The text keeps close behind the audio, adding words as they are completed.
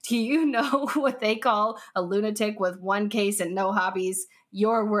do you know what they call a lunatic with one case and no hobbies?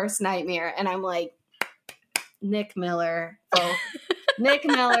 Your worst nightmare. And I'm like, Nick Miller, folks. Nick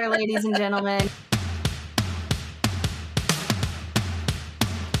Miller, ladies and gentlemen.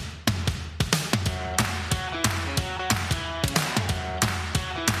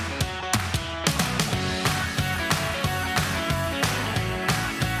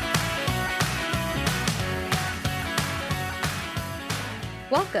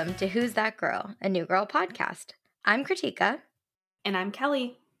 Welcome to Who's That Girl, a New Girl podcast. I'm Kritika. And I'm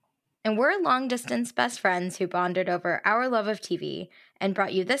Kelly. And we're long-distance best friends who bonded over our love of TV and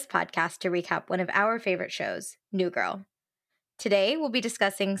brought you this podcast to recap one of our favorite shows, New Girl. Today, we'll be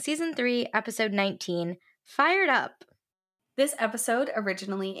discussing Season 3, Episode 19, Fired Up. This episode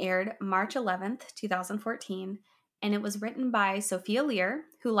originally aired March 11th, 2014, and it was written by Sophia Lear,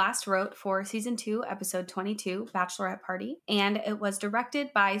 who last wrote for Season 2, Episode 22, Bachelorette Party, and it was directed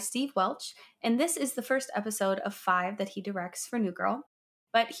by Steve Welch, and this is the first episode of 5 that he directs for New Girl.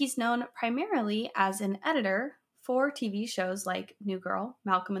 But he's known primarily as an editor for TV shows like New Girl,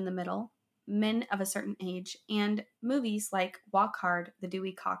 Malcolm in the Middle, Men of a Certain Age, and movies like Walk Hard, The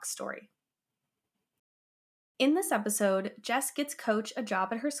Dewey Cox Story. In this episode, Jess gets Coach a job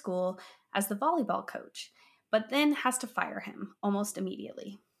at her school as the volleyball coach, but then has to fire him almost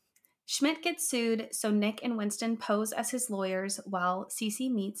immediately. Schmidt gets sued, so Nick and Winston pose as his lawyers while Cece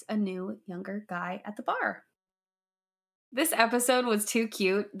meets a new, younger guy at the bar. This episode was too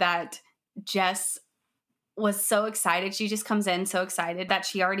cute that Jess was so excited. She just comes in so excited that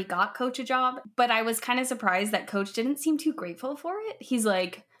she already got Coach a job, but I was kind of surprised that Coach didn't seem too grateful for it. He's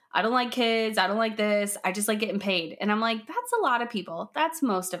like, I don't like kids. I don't like this. I just like getting paid. And I'm like, that's a lot of people. That's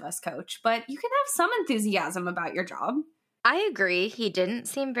most of us, Coach. But you can have some enthusiasm about your job. I agree. He didn't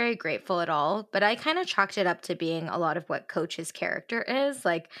seem very grateful at all, but I kind of chalked it up to being a lot of what Coach's character is.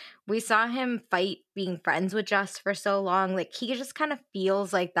 Like, we saw him fight being friends with Jess for so long. Like, he just kind of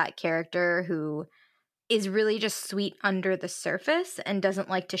feels like that character who is really just sweet under the surface and doesn't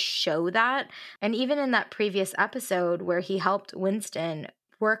like to show that. And even in that previous episode where he helped Winston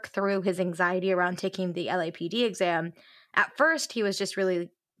work through his anxiety around taking the LAPD exam, at first he was just really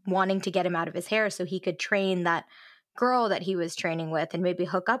wanting to get him out of his hair so he could train that girl that he was training with and maybe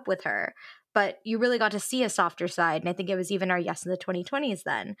hook up with her. But you really got to see a softer side, and I think it was even our Yes in the 2020s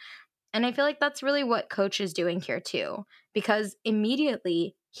then. And I feel like that's really what Coach is doing here too, because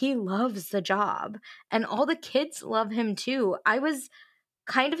immediately he loves the job and all the kids love him too. I was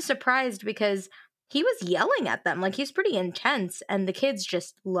kind of surprised because he was yelling at them. Like, he's pretty intense, and the kids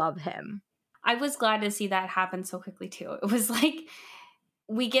just love him. I was glad to see that happen so quickly, too. It was like,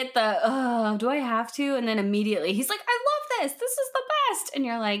 we get the, do I have to? And then immediately, he's like, I love this. This is the best. And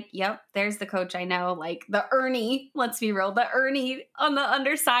you're like, yep, there's the Coach I know. Like, the Ernie, let's be real, the Ernie on the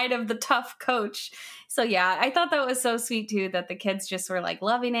underside of the tough Coach. So, yeah, I thought that was so sweet, too, that the kids just were, like,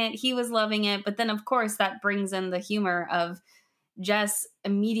 loving it. He was loving it. But then, of course, that brings in the humor of Jess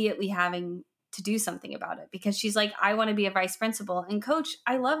immediately having to do something about it, because she's like, I want to be a vice principal. And Coach,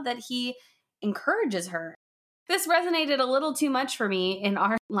 I love that he encourages her. This resonated a little too much for me in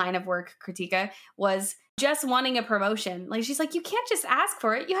our line of work, Kritika, was Jess wanting a promotion. Like, she's like, you can't just ask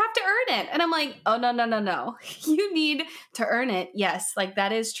for it. You have to earn it. And I'm like, oh, no. You need to earn it. Yes, like,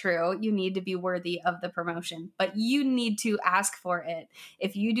 that is true. You need to be worthy of the promotion, but you need to ask for it.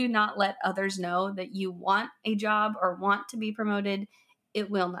 If you do not let others know that you want a job or want to be promoted, it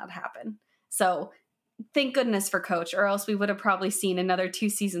will not happen. So thank goodness for Coach, or else we would have probably seen another 2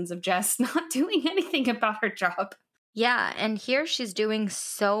 seasons of Jess not doing anything about her job. Yeah, and here she's doing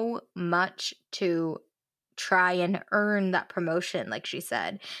so much to try and earn that promotion, like she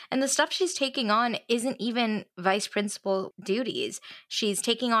said. And the stuff she's taking on isn't even vice principal duties. She's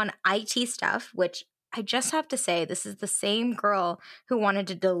taking on IT stuff, which I just have to say, this is the same girl who wanted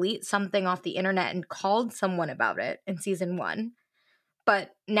to delete something off the internet and called someone about it in season 1.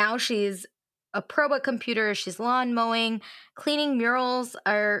 But now she's a pro at computers, she's lawn mowing, cleaning murals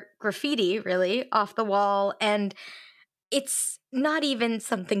or graffiti, really, off the wall. And it's not even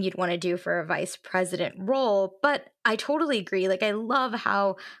something you'd want to do for a vice president role, but I totally agree. Like, I love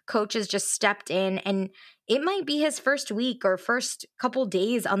how Coach has just stepped in, and it might be his first week or first couple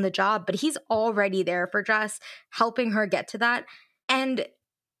days on the job, but he's already there for Jess, helping her get to that. And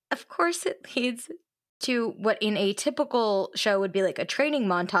of course, it leads to what in a typical show would be like a training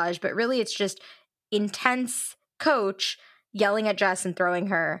montage, but really it's just intense Coach yelling at Jess and throwing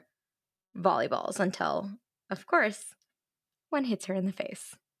her volleyballs until, of course, one hits her in the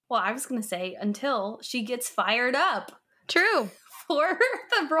face. Well, I was going to say until she gets fired up. True. For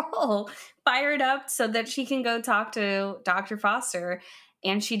the role. Fired up so that she can go talk to Dr. Foster.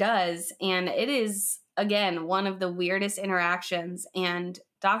 And she does. And it is, again, one of the weirdest interactions. And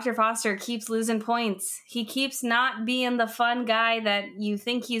Dr. Foster keeps losing points. He keeps not being the fun guy that you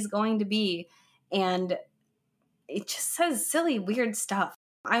think he's going to be. And it just says silly, weird stuff.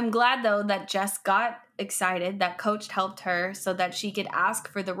 I'm glad, though, that Jess got excited that Coach helped her so that she could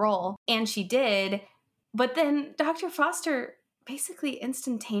ask for the role. And she did. But then Dr. Foster basically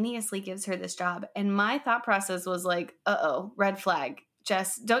instantaneously gives her this job. And my thought process was like, uh-oh, red flag.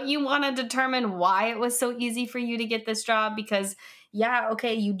 Jess, don't you want to determine why it was so easy for you to get this job? Because yeah,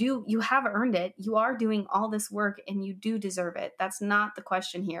 okay, you have earned it. You are doing all this work and you do deserve it. That's not the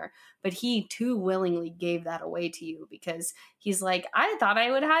question here. But he too willingly gave that away to you because he's like, I thought I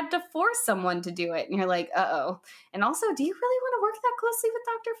would have had to force someone to do it. And you're like, uh-oh. And also, do you really want to work that closely with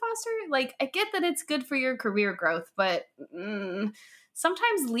Dr. Foster? Like, I get that it's good for your career growth, but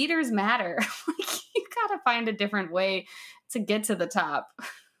sometimes leaders matter. Like, you got to find a different way to get to the top.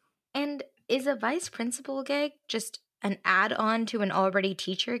 And is a vice principal gig just an add-on to an already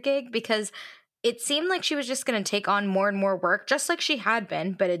teacher gig? Because it seemed like she was just going to take on more and more work, just like she had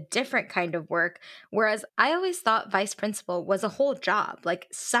been, but a different kind of work. Whereas I always thought vice principal was a whole job, like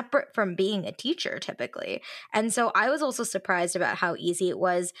separate from being a teacher typically. And so I was also surprised about how easy it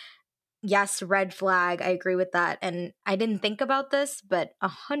was. Yes, red flag. I agree with that. And I didn't think about this, but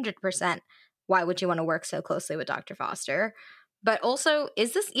 100%, why would you want to work so closely with Dr. Foster? But also,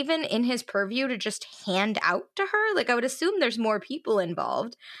 is this even in his purview to just hand out to her? Like, I would assume there's more people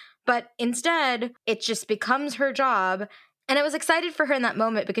involved. But instead, it just becomes her job. And I was excited for her in that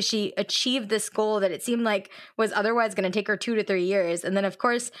moment because she achieved this goal that it seemed like was otherwise going to take her 2 to 3 years. And then, of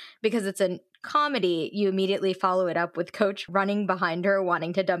course, because it's a comedy, you immediately follow it up with Coach running behind her,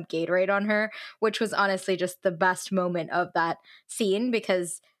 wanting to dump Gatorade on her, which was honestly just the best moment of that scene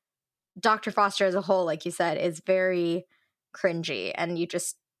because Dr. Foster as a whole, like you said, is very cringy and you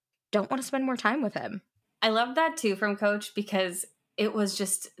just don't want to spend more time with him. I love that too from Coach because it was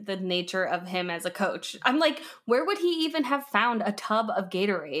just the nature of him as a coach. I'm like, where would he even have found a tub of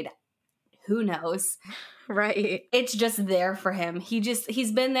Gatorade? Who knows? Right. It's just there for him.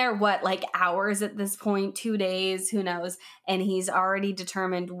 He's been there, what, like hours at this point, 2 days, who knows? And he's already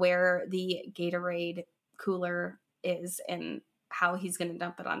determined where the Gatorade cooler is and how he's going to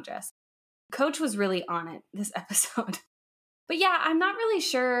dump it on Jess. Coach was really on it this episode. But yeah, I'm not really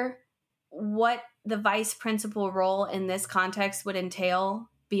sure what the vice principal role in this context would entail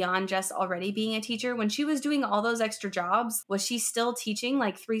beyond just already being a teacher. When she was doing all those extra jobs, was she still teaching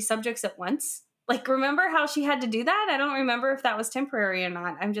like 3 subjects at once? Like, remember how she had to do that? I don't remember if that was temporary or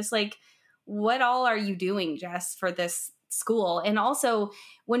not. I'm just like, what all are you doing, Jess, for this school? And also,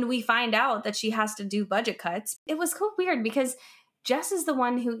 when we find out that she has to do budget cuts, it was so weird because Jess is the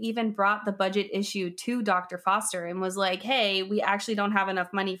one who even brought the budget issue to Dr. Foster and was like, hey, we actually don't have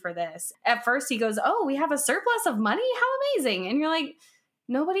enough money for this. At first he goes, oh, we have a surplus of money? How amazing. And you're like,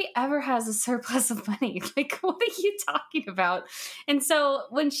 nobody ever has a surplus of money. Like, what are you talking about? And so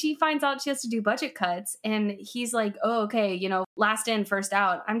when she finds out she has to do budget cuts and he's like, oh, okay, last in, first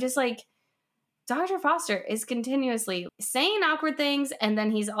out. I'm just like, Dr. Foster is continuously saying awkward things. And then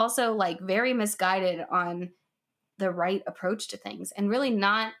he's also like very misguided on the right approach to things and really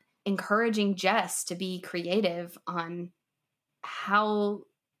not encouraging Jess to be creative on how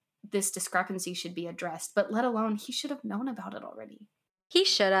this discrepancy should be addressed, but let alone he should have known about it already. He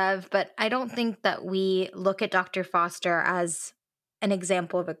should have, but I don't think that we look at Dr. Foster as an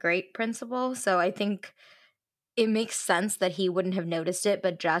example of a great principal. So I think it makes sense that he wouldn't have noticed it,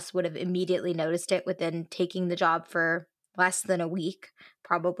 but Jess would have immediately noticed it within taking the job for less than a week,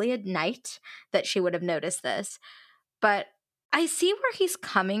 probably a night, that she would have noticed this. But I see where he's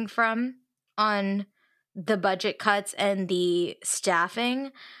coming from on the budget cuts and the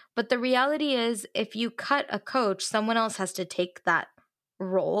staffing. But the reality is, if you cut a coach, someone else has to take that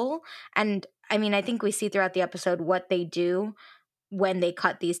role. And I mean, I think we see throughout the episode what they do when they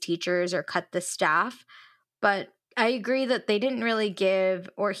cut these teachers or cut the staff. But I agree that they didn't really give,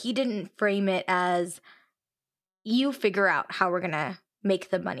 or he didn't frame it as, you figure out how we're going to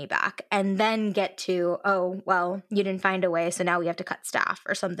make the money back and then get to, oh, well, you didn't find a way, so now we have to cut staff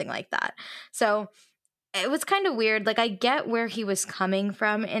or something like that. So it was kind of weird. Like, I get where he was coming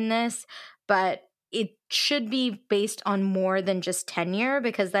from in this, but it should be based on more than just tenure,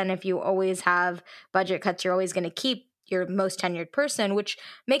 because then if you always have budget cuts, you're always going to keep your most tenured person, which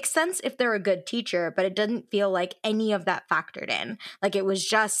makes sense if they're a good teacher, but it doesn't feel like any of that factored in. Like, it was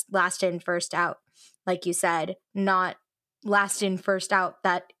just last in, first out, like you said, not last in, first out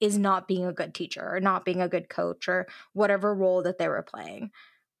that is not being a good teacher or not being a good coach or whatever role that they were playing.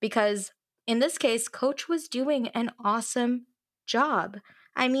 Because in this case, Coach was doing an awesome job.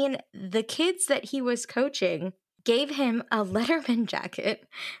 I mean, the kids that he was coaching gave him a Letterman jacket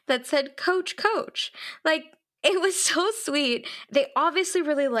that said Coach, Coach. Like, it was so sweet. They obviously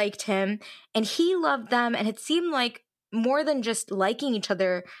really liked him, and he loved them, and it seemed like more than just liking each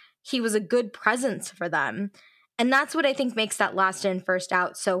other, he was a good presence for them. And that's what I think makes that last in, first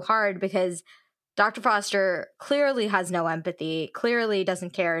out so hard, because Dr. Foster clearly has no empathy, clearly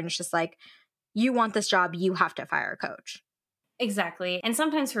doesn't care, and it's just like, you want this job, you have to fire a coach. Exactly. And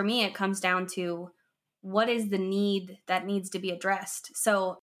sometimes for me, it comes down to what is the need that needs to be addressed.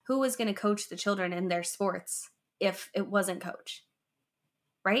 So who was going to coach the children in their sports if it wasn't coach,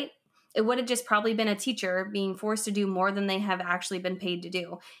 right? It would have just probably been a teacher being forced to do more than they have actually been paid to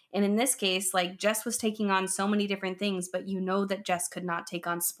do. And in this case, like, Jess was taking on so many different things, but you know that Jess could not take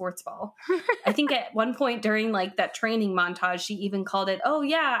on sports ball. I think at one point during like that training montage, she even called it, oh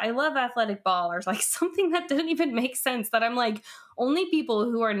yeah, I love athletic ball, or like something that didn't even make sense, that I'm like, only people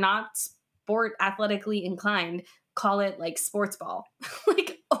who are not sport athletically inclined call it like sports ball.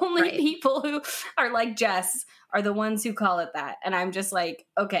 Like, only Right. people who are like Jess are the ones who call it that. And I'm just like,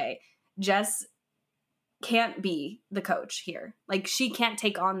 okay, Jess can't be the coach here. Like, she can't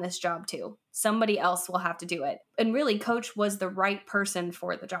take on this job too. Somebody else will have to do it. And really, Coach was the right person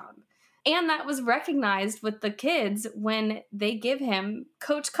for the job. And that was recognized with the kids when they give him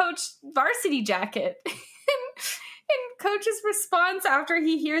Coach varsity jacket. And Coach's response after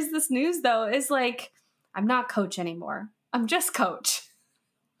he hears this news, though, is like, I'm not Coach anymore. I'm just Coach.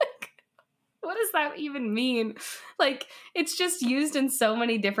 What does that even mean? Like, it's just used in so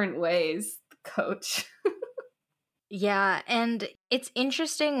many different ways, Coach. Yeah, and it's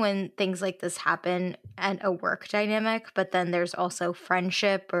interesting when things like this happen at a work dynamic, but then there's also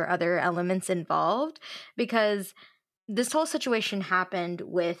friendship or other elements involved, because this whole situation happened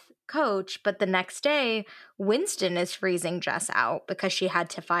with Coach, but the next day, Winston is freezing Jess out because she had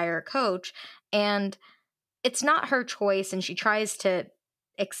to fire Coach, and it's not her choice, and she tries to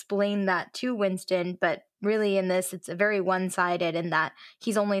explain that to Winston, but really in this, it's very one-sided in that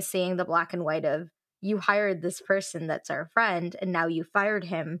he's only seeing the black and white of, you hired this person that's our friend, and now you fired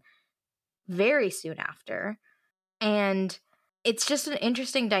him very soon after. And it's just an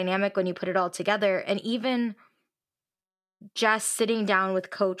interesting dynamic when you put it all together. And even Jess sitting down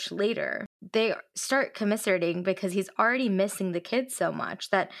with Coach later, they start commiserating because he's already missing the kids so much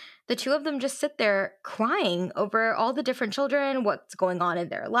that the two of them just sit there crying over all the different children, what's going on in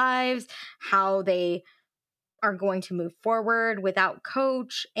their lives, how they are going to move forward without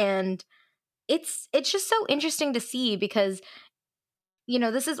Coach. And it's just so interesting to see because, you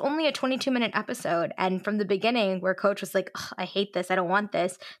know, this is only a 22-minute episode, and from the beginning where Coach was like, I hate this, I don't want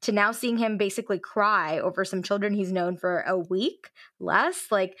this, to now seeing him basically cry over some children he's known for a week less,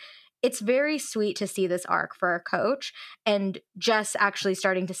 like, it's very sweet to see this arc for a Coach, and Jess actually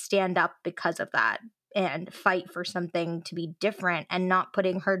starting to stand up because of that and fight for something to be different and not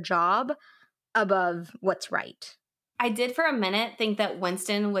putting her job above what's right. I did for a minute think that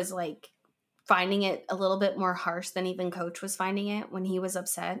Winston was like finding it a little bit more harsh than even Coach was finding it when he was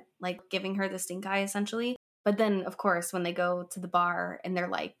upset, like giving her the stink eye essentially. But then, of course, when they go to the bar and they're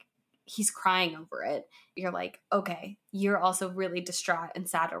like, he's crying over it, you're like, okay, you're also really distraught and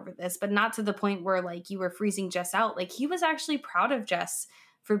sad over this, but not to the point where like you were freezing Jess out. Like, he was actually proud of Jess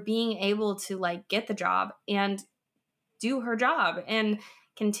for being able to like get the job and do her job and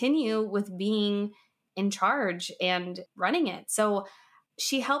continue with being in charge and running it. So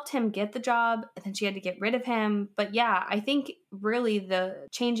she helped him get the job, and then she had to get rid of him. But yeah, I think really the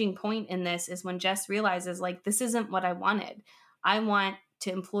changing point in this is when Jess realizes, like, this isn't what I wanted. I want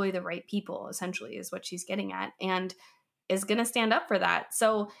to employ the right people, essentially, is what she's getting at, and is going to stand up for that.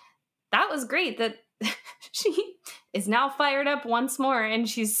 So that was great that she is now fired up once more, and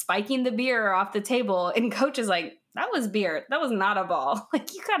she's spiking the beer off the table. And Coach is like, that was beer. That was not a ball.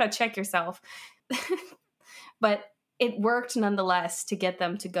 Like, you got to check yourself. But it worked nonetheless to get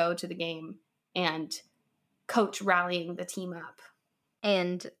them to go to the game and Coach rallying the team up.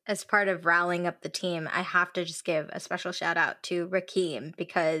 And as part of rallying up the team, I have to just give a special shout out to Rakeem,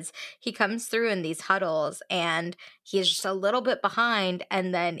 because he comes through in these huddles and he's just a little bit behind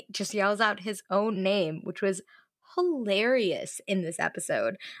and then just yells out his own name, which was hilarious in this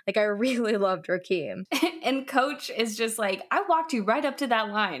episode. Like, I really loved Rakeem. And Coach is just like, I walked you right up to that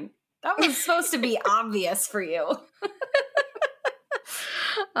line. That was supposed to be obvious for you.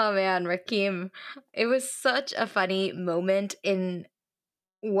 Oh man, Rakeem. It was such a funny moment in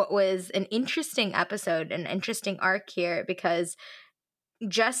what was an interesting episode, an interesting arc here, because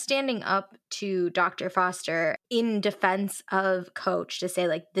just standing up to Dr. Foster in defense of Coach to say,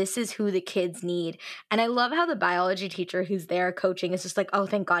 like, this is who the kids need. And I love how the biology teacher who's there coaching is just like, oh,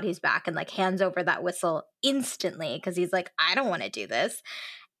 thank God he's back, and like hands over that whistle instantly because he's like, I don't want to do this.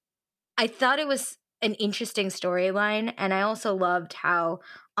 I thought it was an interesting storyline, and I also loved how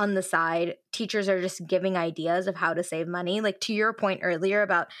on the side teachers are just giving ideas of how to save money. Like, to your point earlier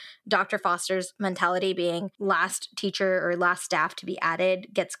about Dr. Foster's mentality being last teacher or last staff to be added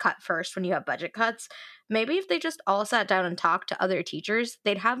gets cut first when you have budget cuts. Maybe if they just all sat down and talked to other teachers,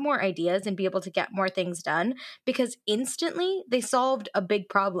 they'd have more ideas and be able to get more things done, because instantly they solved a big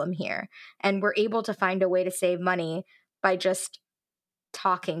problem here and were able to find a way to save money by just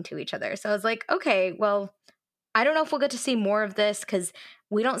talking to each other. So I was like, okay, well, I don't know if we'll get to see more of this because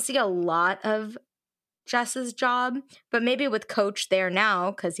we don't see a lot of Jess's job, but maybe with Coach there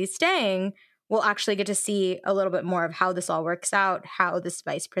now, because he's staying, we'll actually get to see a little bit more of how this all works out, how this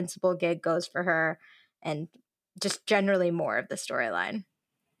vice principal gig goes for her, and just generally more of the storyline.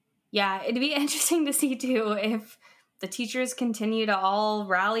 Yeah, it'd be interesting to see too if the teachers continue to all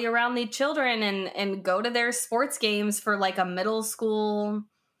rally around the children and go to their sports games for like a middle school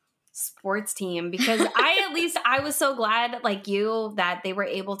sports team, because I was so glad, like you, that they were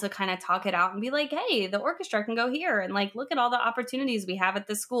able to kind of talk it out and be like, hey, the orchestra can go here, and like, look at all the opportunities we have at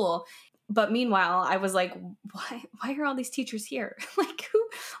this school. But meanwhile, I was like, why are all these teachers here? Like,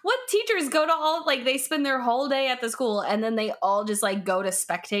 what teachers go to all, like, they spend their whole day at the school and then they all just like go to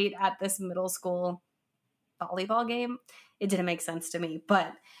spectate at this middle school volleyball game? It didn't make sense to me.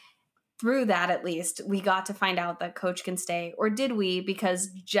 But through that, at least, we got to find out that Coach can stay. Or did we? Because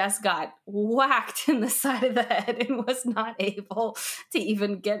Jess got whacked in the side of the head and was not able to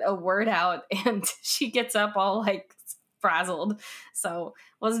even get a word out. And she gets up all like frazzled. So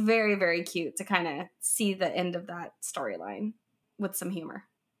it was very, very cute to kind of see the end of that storyline with some humor.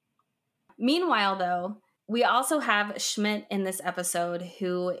 Meanwhile, though, we also have Schmidt in this episode,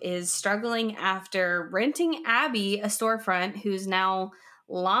 who is struggling after renting Abby a storefront, who's now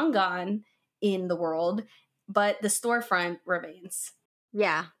long gone in the world, but the storefront remains.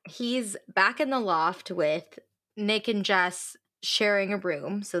 Yeah, he's back in the loft with Nick and Jess sharing a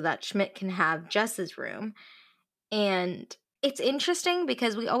room so that Schmidt can have Jess's room. And it's interesting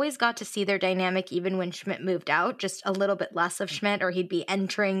because we always got to see their dynamic even when Schmidt moved out, just a little bit less of Schmidt, or he'd be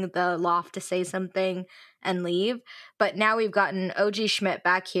entering the loft to say something and leave. But now we've gotten OG Schmidt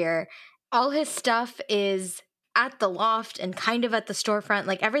back here. All his stuff is at the loft and kind of at the storefront.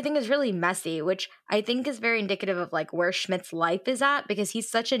 Like, everything is really messy, which I think is very indicative of like where Schmidt's life is at, because he's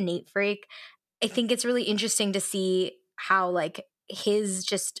such a neat freak. I think it's really interesting to see how like his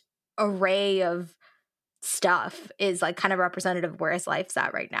just array of stuff is like kind of representative of where his life's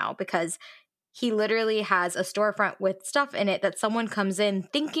at right now, because he literally has a storefront with stuff in it that someone comes in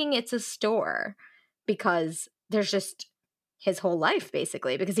thinking it's a store, because there's just his whole life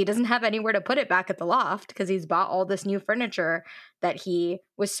basically, because he doesn't have anywhere to put it back at the loft because he's bought all this new furniture that he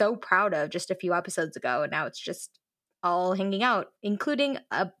was so proud of just a few episodes ago, and now it's just all hanging out, including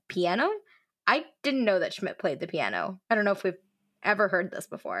a piano. I didn't know that Schmidt played the piano. I don't know if we've ever heard this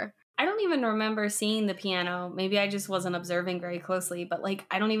before. I don't even remember seeing the piano. Maybe I just wasn't observing very closely, but like,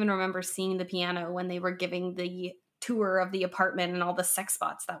 I don't even remember seeing the piano when they were giving the tour of the apartment and all the sex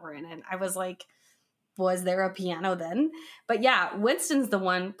spots that were in it. I was like, was there a piano then? But yeah, Winston's the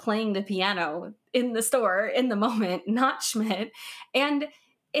one playing the piano in the store in the moment, not Schmidt. And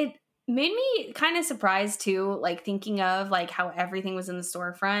it made me kind of surprised too, like thinking of like how everything was in the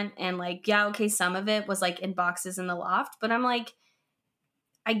storefront, and like, yeah, okay, some of it was like in boxes in the loft, but I'm like,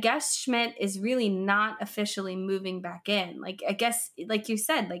 I guess Schmidt is really not officially moving back in. Like, I guess, like you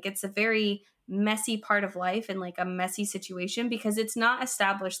said, like it's a very messy part of life and like a messy situation, because it's not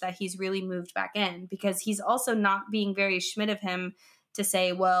established that he's really moved back in, because he's also not being very Schmidt of him to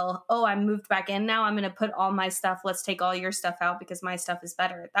say, well, oh, I moved back in now, I'm going to put all my stuff, let's take all your stuff out because my stuff is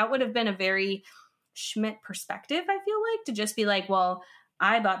better. That would have been a very Schmidt perspective, I feel like, to just be like, well,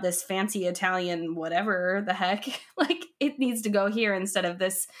 I bought this fancy Italian whatever the heck, like it needs to go here instead of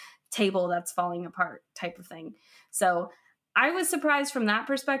this table that's falling apart type of thing. So I was surprised from that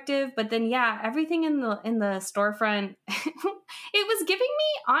perspective, but then yeah, everything in the storefront, it was giving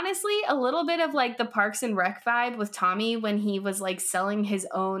me honestly a little bit of like the Parks and Rec vibe with Tommy when he was like selling his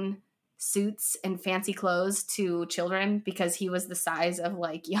own suits and fancy clothes to children because he was the size of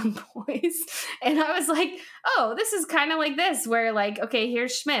like young boys. And I was like, oh, this is kind of like this, where like, okay,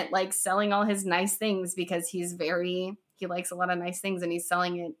 here's Schmidt like selling all his nice things because he likes a lot of nice things and he's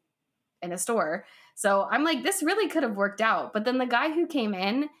selling it in a store. So I'm like, this really could have worked out. But then the guy who came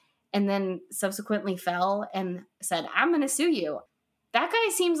in and then subsequently fell and said, I'm going to sue you. that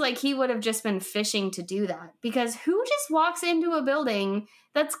guy seems like he would have just been fishing to do that, because who just walks into a building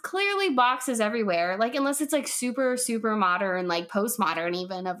that's clearly boxes everywhere, like unless it's like super super modern, like postmodern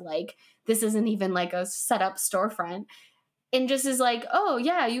even, of like this isn't even like a set up storefront, and just is like, oh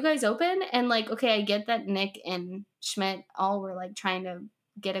yeah, you guys open, and like, okay, I get that Nick and Schmidt all were like trying to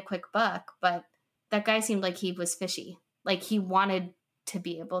get a quick buck, but that guy seemed like he was fishy, like he wanted to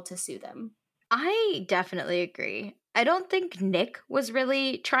be able to sue them. I definitely agree. I don't think Nick was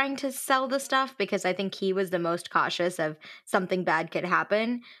really trying to sell the stuff because I think he was the most cautious of something bad could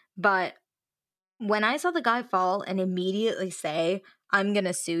happen. But when I saw the guy fall and immediately say, I'm going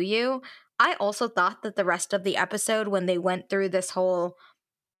to sue you, I also thought that the rest of the episode, when they went through this whole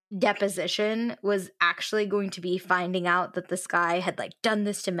deposition, was actually going to be finding out that this guy had like done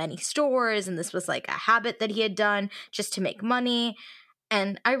this to many stores and this was like a habit that he had done just to make money.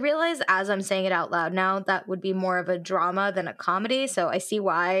 And I realize as I'm saying it out loud now, that would be more of a drama than a comedy. So I see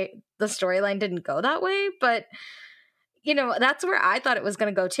why the storyline didn't go that way. But, you know, that's where I thought it was going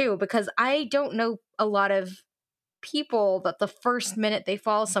to go too, because I don't know a lot of people that the first minute they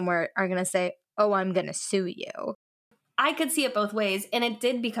fall somewhere are going to say, oh, I'm going to sue you. I could see it both ways, and it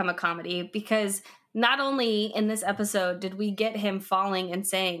did become a comedy because not only in this episode did we get him falling and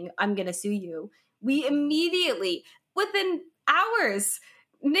saying, I'm going to sue you, we immediately, within hours,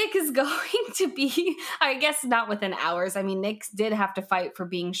 Nick is going to be, I guess not within hours. I mean, Nick did have to fight for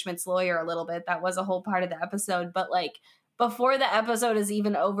being Schmidt's lawyer a little bit. That was a whole part of the episode. But like before the episode is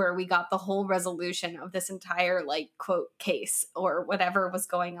even over, we got the whole resolution of this entire like quote case or whatever was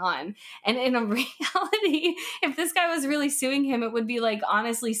going on. And in a reality, if this guy was really suing him, it would be like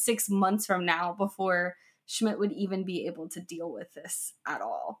honestly 6 months from now before Schmidt would even be able to deal with this at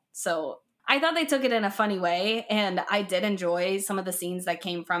all. So I thought they took it in a funny way, and I did enjoy some of the scenes that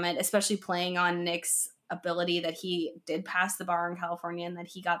came from it, especially playing on Nick's ability that he did pass the bar in California and that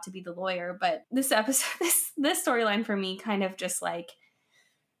he got to be the lawyer. But this episode, this storyline for me kind of just like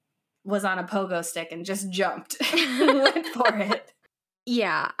was on a pogo stick and just jumped went for it.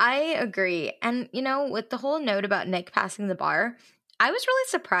 Yeah, I agree. And, you know, with the whole note about Nick passing the bar, I was really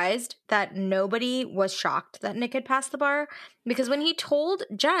surprised that nobody was shocked that Nick had passed the bar, because when he told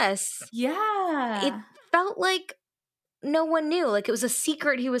Jess, it felt like no one knew. Like it was a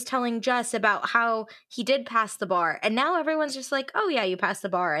secret he was telling Jess about how he did pass the bar. And now everyone's just like, oh yeah, you passed the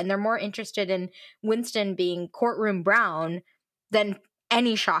bar. And they're more interested in Winston being courtroom Brown than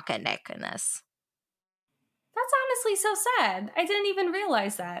any shock at Nick in this. That's honestly so sad. I didn't even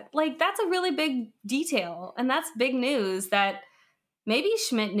realize that. Like, that's a really big detail. And that's big news that maybe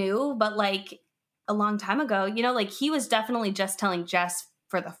Schmidt knew, but like a long time ago, you know, like he was definitely just telling Jess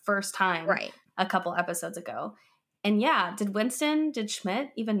for the first time a couple episodes ago. And yeah, did Schmidt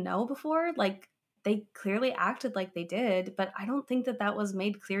even know before? Like they clearly acted like they did, but I don't think that that was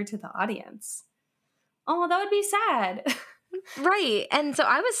made clear to the audience. Oh, that would be sad. Right. And so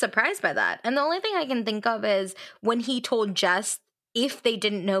I was surprised by that. And the only thing I can think of is when he told Jess, if they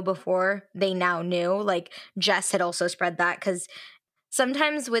didn't know before, they now knew. Like Jess had also spread that, because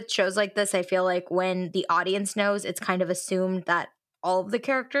sometimes with shows like this, I feel like when the audience knows, it's kind of assumed that all of the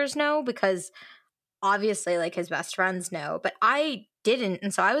characters know, because obviously like his best friends know, but I didn't.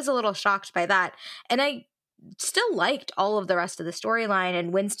 And so I was a little shocked by that. And I still liked all of the rest of the storyline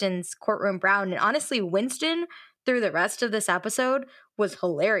and Winston's courtroom Brown. And honestly, Winston through the rest of this episode was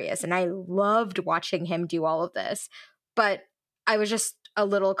hilarious. And I loved watching him do all of this. But I was just a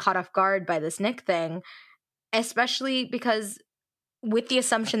little caught off guard by this Nick thing, especially because with the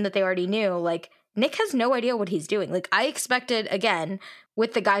assumption that they already knew, like Nick has no idea what he's doing. Like I expected, again,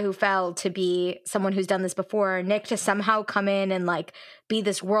 with the guy who fell to be someone who's done this before, Nick to somehow come in and like be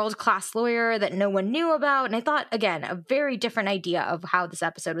this world-class lawyer that no one knew about. And I thought, again, a very different idea of how this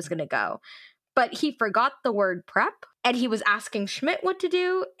episode was going to go. But he forgot the word prep and he was asking Schmidt what to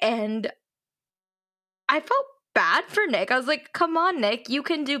do. And I felt bad for Nick. I was like, come on, Nick, you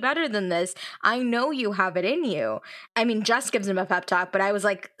can do better than this. I know you have it in you. I mean, Jess gives him a pep talk, but I was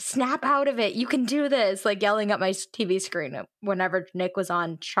like, snap out of it. You can do this. Like yelling at my TV screen whenever Nick was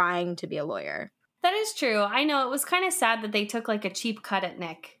on trying to be a lawyer. That is true. I know it was kind of sad that they took like a cheap cut at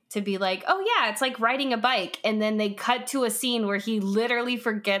Nick to be like, oh yeah, it's like riding a bike. And then they cut to a scene where he literally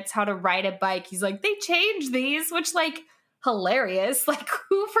forgets how to ride a bike. He's like, they changed these, which like hilarious. Like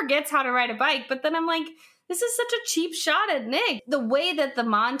who forgets how to ride a bike? But then I'm like, this is such a cheap shot at Nick. The way that the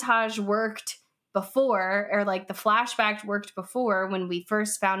montage worked before, or like the flashback worked before when we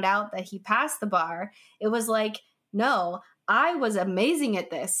first found out that he passed the bar, it was like, no, I was amazing at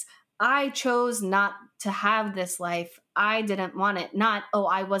this. I chose not to have this life. I didn't want it. Not, oh,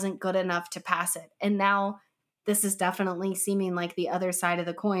 I wasn't good enough to pass it. And now this is definitely seeming like the other side of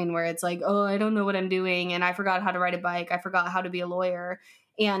the coin where it's like, oh, I don't know what I'm doing. And I forgot how to ride a bike. I forgot how to be a lawyer.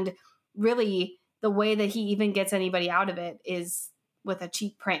 And really, the way that he even gets anybody out of it is with a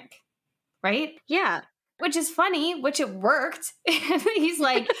cheap prank, right? Yeah. Which is funny, which it worked. He's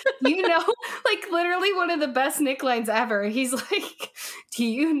like, like literally one of the best Nick lines ever. He's like, do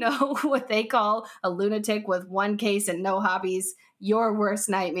you know what they call a lunatic with one case and no hobbies? Your worst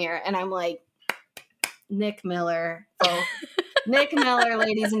nightmare. And I'm like, Nick Miller, folks. Nick Miller,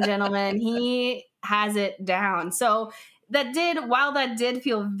 ladies and gentlemen, he has it down. So while that did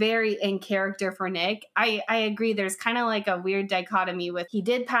feel very in character for Nick, I agree. There's kind of like a weird dichotomy with he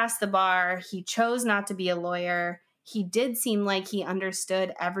did pass the bar. He chose not to be a lawyer. He did seem like he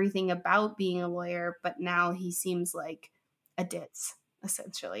understood everything about being a lawyer, but now he seems like a ditz,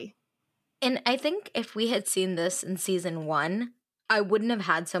 essentially. And I think if we had seen this in season 1, I wouldn't have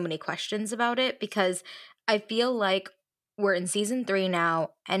had so many questions about it, because I feel like we're in season 3 now,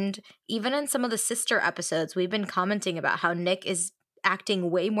 and even in some of the sister episodes, we've been commenting about how Nick is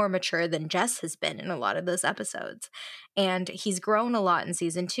acting way more mature than Jess has been in a lot of those episodes. And he's grown a lot in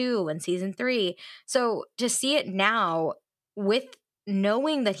season 2 and season 3. So to see it now with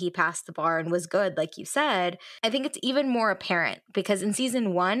knowing that he passed the bar and was good, like you said, I think it's even more apparent, because in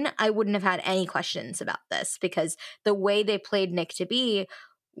season 1, I wouldn't have had any questions about this, because the way they played Nick to be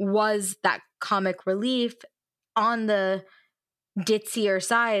was that comic relief on the ditzier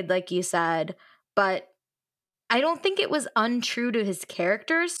side, like you said, but I don't think it was untrue to his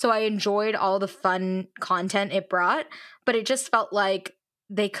characters. So I enjoyed all the fun content it brought, but it just felt like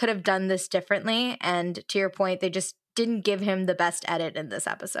they could have done this differently. And to your point, they just didn't give him the best edit in this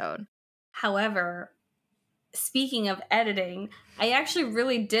episode. However, speaking of editing, I actually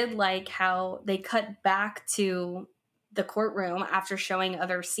really did like how they cut back to the courtroom after showing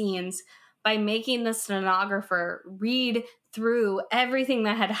other scenes by making the stenographer read through everything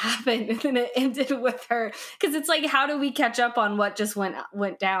that had happened, and then it ended with her, because it's like, how do we catch up on what just went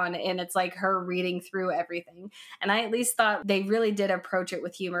down? And it's like her reading through everything. And I at least thought they really did approach it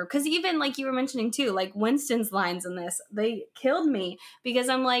with humor, because even like you were mentioning too, like Winston's lines in this, they killed me, because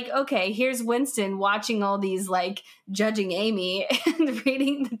I'm like, okay, here's Winston watching all these, like, judging Amy and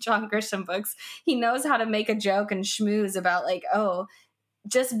reading the John Grisham books. He knows how to make a joke and schmooze about, like, oh,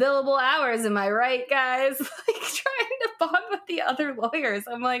 just billable hours, am I right, guys? Like, trying to bond with the other lawyers.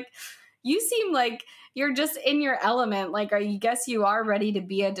 I'm like, you seem like you're just in your element. Like, I guess you are ready to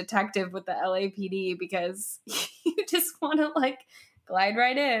be a detective with the LAPD, because you just want to, like, glide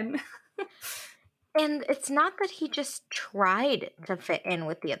right in. And it's not that he just tried to fit in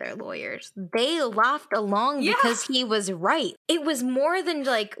with the other lawyers. They laughed along because he was right. It was more than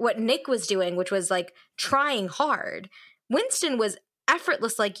like what Nick was doing, which was like trying hard. Winston was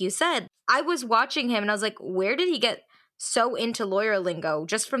effortless, like you said. I was watching him and I was like, where did he get so into lawyer lingo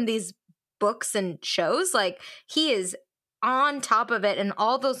just from these books and shows? Like, he is on top of it, and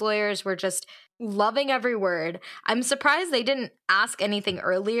all those lawyers were just loving every word. I'm surprised they didn't ask anything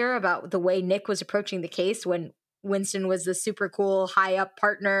earlier about the way Nick was approaching the case when Winston was the super cool high up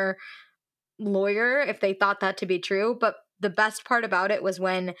partner lawyer, if they thought that to be true. But the best part about it was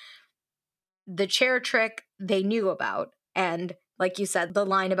when the chair trick they knew about, and like you said, the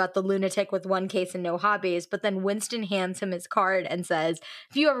line about the lunatic with one case and no hobbies, but then Winston hands him his card and says,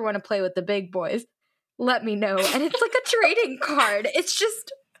 if you ever want to play with the big boys, let me know. And it's like a trading card. It's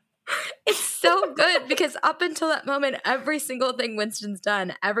just, it's so good, because up until that moment, every single thing Winston's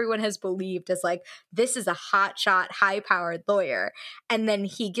done, everyone has believed is like, this is a hotshot, high-powered lawyer. And then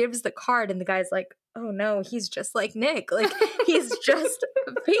he gives the card and the guy's like, oh no, he's just like Nick. Like, he's just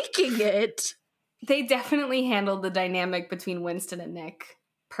faking it. They definitely handled the dynamic between Winston and Nick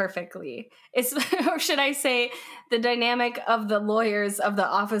perfectly. Or should I say, the dynamic of the lawyers of the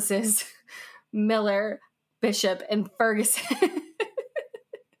offices, Miller, Bishop, and Ferguson.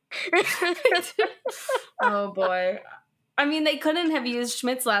 Oh boy. I mean, they couldn't have used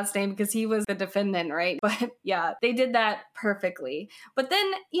Schmidt's last name because he was the defendant, right? But yeah, they did that perfectly. But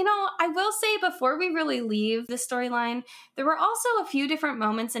then, I will say, before we really leave the storyline, there were also a few different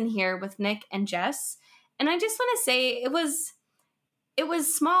moments in here with Nick and Jess. And I just want to say it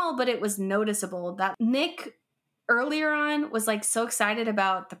was small, but it was noticeable that Nick earlier on was like so excited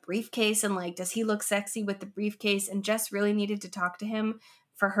about the briefcase and like, does he look sexy with the briefcase? And Jess really needed to talk to him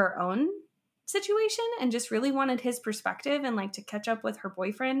for her own situation and just really wanted his perspective and like to catch up with her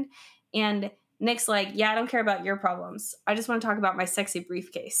boyfriend. And Nick's like, yeah, I don't care about your problems. I just want to talk about my sexy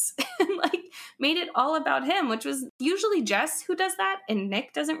briefcase. And like made it all about him, which was usually Jess who does that, and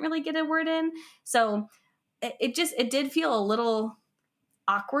Nick doesn't really get a word in. So it did feel a little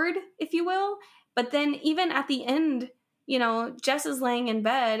awkward, if you will. But then even at the end, you know, Jess is laying in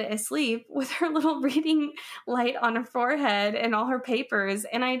bed asleep with her little reading light on her forehead and all her papers.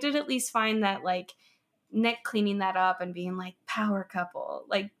 And I did at least find that, like, Nick cleaning that up and being like, power couple,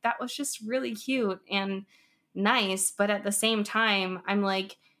 like, that was just really cute and nice. But at the same time, I'm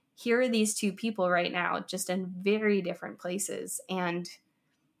like, here are these two people right now, just in very different places. And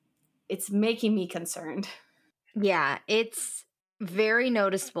it's making me concerned. Yeah, it's very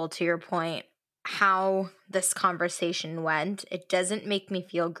noticeable, to your point, how this conversation went. It doesn't make me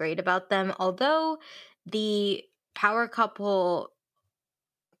feel great about them, although the power couple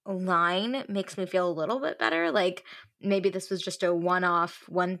line makes me feel a little bit better. Like, maybe this was just a one-off,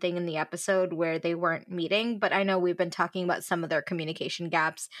 one thing in the episode where they weren't meeting, but I know we've been talking about some of their communication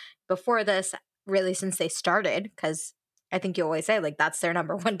gaps before this, really since they started, because I think you always say, like, that's their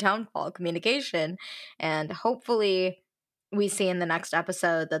number one downfall, communication. And hopefully we see in the next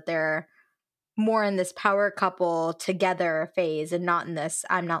episode that they're more in this power couple together phase and not in this,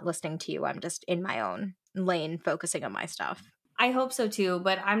 I'm not listening to you, I'm just in my own lane focusing on my stuff. I hope so too,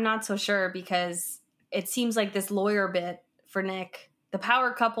 but I'm not so sure, because it seems like this lawyer bit for Nick, the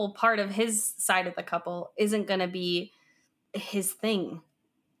power couple part of his side of the couple, isn't going to be his thing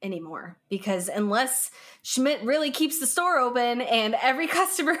anymore. Because unless Schmidt really keeps the store open and every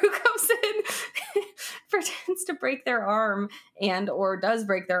customer who comes in pretends to break their arm or does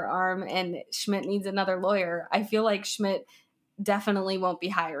break their arm, and Schmidt needs another lawyer, I feel like Schmidt definitely won't be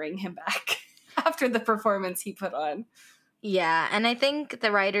hiring him back after the performance he put on. Yeah, and I think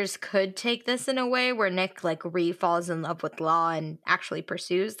the writers could take this in a way where Nick, like, falls in love with Law and actually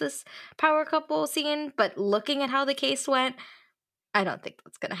pursues this power couple scene, but looking at how the case went, I don't think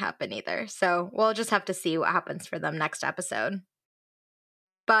that's going to happen either. So we'll just have to see what happens for them next episode.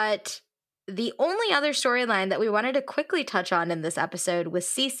 But the only other storyline that we wanted to quickly touch on in this episode was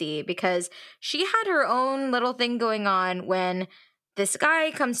Cece, because she had her own little thing going on when this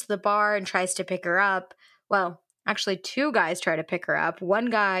guy comes to the bar and tries to pick her up. Well, actually, two guys try to pick her up. One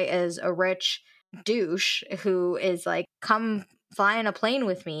guy is a rich douche who is like, come fly in a plane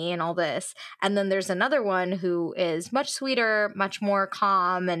with me and all this. And then there's another one who is much sweeter, much more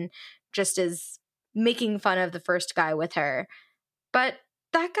calm, and just is making fun of the first guy with her. But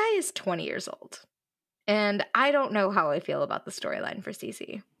that guy is 20 years old. And I don't know how I feel about the storyline for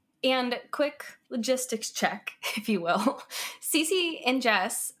Cece. And quick logistics check, if you will. Cece and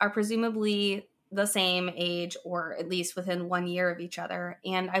Jess are presumably the same age, or at least within 1 year of each other.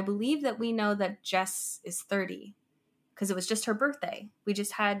 And I believe that we know that Jess is 30 because it was just her birthday. We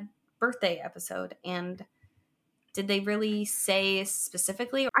just had birthday episode. And did they really say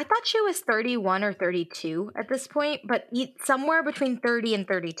specifically? I thought she was 31 or 32 at this point, but somewhere between 30 and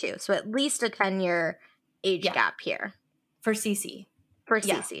 32. So at least a 10-year age gap here. For Cece. For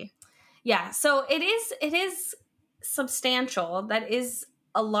Cece. Yeah. So it is substantial. That is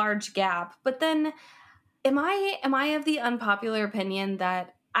a large gap. But then am I of the unpopular opinion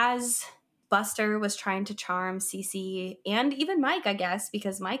that as Buster was trying to charm Cece and even Mike, I guess,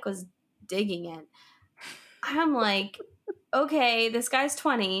 because Mike was digging it, I'm like, okay, this guy's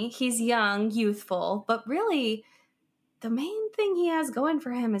 20, he's young, youthful, but really the main thing he has going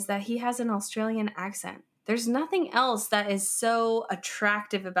for him is that he has an Australian accent. There's nothing else that is so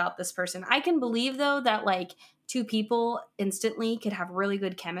attractive about this person. I can believe, though, that, like, two people instantly could have really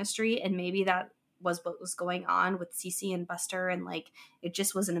good chemistry, and maybe that was what was going on with Cece and Buster, and, like, it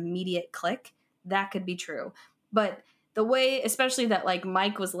just was an immediate click. That could be true. But the way, especially that, like,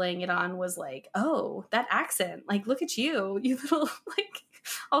 Mike was laying it on was like, oh, that accent. Like, look at you little, like,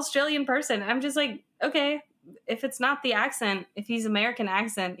 Australian person. I'm just like, okay, if it's not the accent, if he's American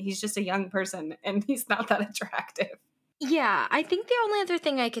accent, he's just a young person and he's not that attractive. Yeah, I think the only other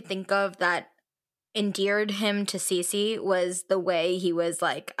thing I could think of that endeared him to Cece was the way he was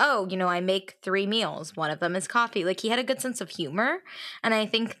like, oh, you know, I make 3 meals. One of them is coffee. Like, he had a good sense of humor. And I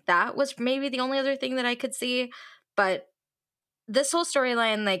think that was maybe the only other thing that I could see. But this whole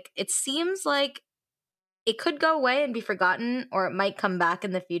storyline, like, it seems like it could go away and be forgotten, or it might come back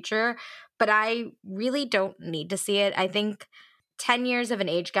in the future. But I really don't need to see it. I think 10 years of an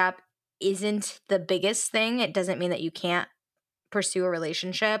age gap isn't the biggest thing. It doesn't mean that you can't pursue a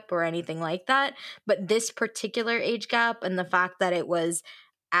relationship or anything like that. But this particular age gap and the fact that it was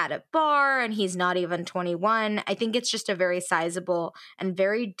at a bar and he's not even 21, I think it's just a very sizable and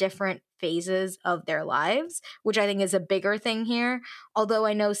very different phases of their lives, which I think is a bigger thing here. Although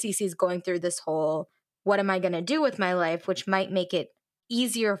I know Cece's going through this whole, what am I going to do with my life, which might make it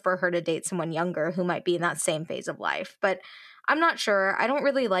easier for her to date someone younger who might be in that same phase of life. But I'm not sure. I don't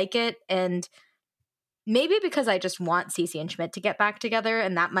really like it. And Maybe because I just want Cece and Schmidt to get back together,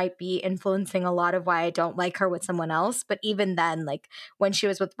 and that might be influencing a lot of why I don't like her with someone else. But even then, like when she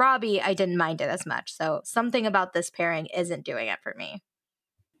was with Robbie, I didn't mind it as much. So something about this pairing isn't doing it for me.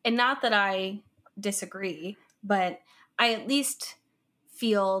 And not that I disagree, but I at least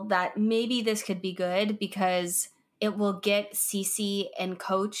feel that maybe this could be good because it will get Cece and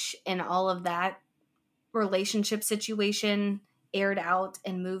Coach and all of that relationship situation aired out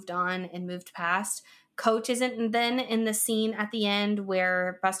and moved on and moved past. Coach isn't then in the scene at the end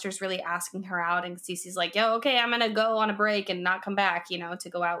where Buster's really asking her out and Cece's like, yo, okay, I'm going to go on a break and not come back, to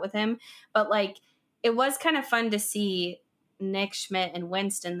go out with him. But like, it was kind of fun to see Nick, Schmidt, and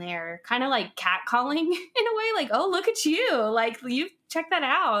Winston there kind of like catcalling in a way, like, oh, look at you. Like, you check that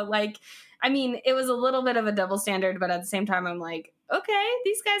out. Like, I mean, it was a little bit of a double standard, but at the same time, I'm like, okay,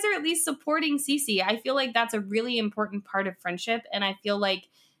 these guys are at least supporting Cece. I feel like that's a really important part of friendship. And I feel like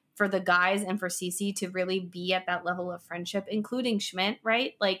for the guys and for Cece to really be at that level of friendship, including Schmidt,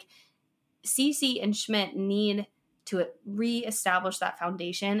 right? Like Cece and Schmidt need to reestablish that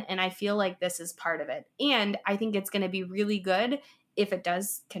foundation. And I feel like this is part of it. And I think it's going to be really good if it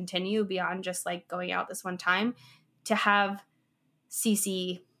does continue beyond just like going out this one time to have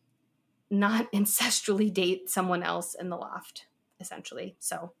Cece not ancestrally date someone else in the loft, essentially.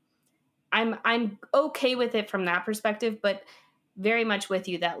 So I'm okay with it from that perspective, but very much with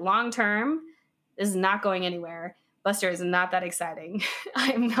you that long term this is not going anywhere. Buster is not that exciting.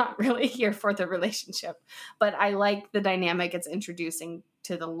 I'm not really here for the relationship, but I like the dynamic it's introducing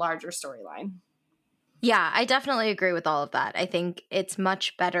to the larger storyline. Yeah, I definitely agree with all of that. I think it's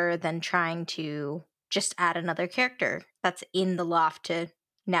much better than trying to just add another character that's in the loft to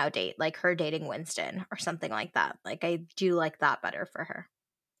now date, like her dating Winston or something like that. Like, I do like that better for her.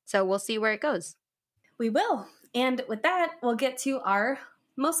 So we'll see where it goes. We will. And with that, we'll get to our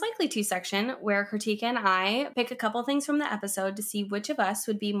most likely to section where Kritika and I pick a couple things from the episode to see which of us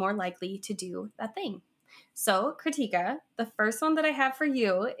would be more likely to do that thing. So, Kritika, the first one that I have for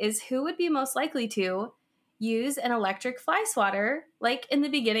you is who would be most likely to use an electric fly swatter like in the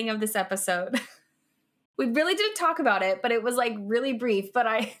beginning of this episode? We really didn't talk about it, but it was like really brief, but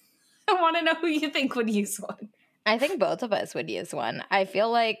I want to know who you think would use one. I think both of us would use one. I feel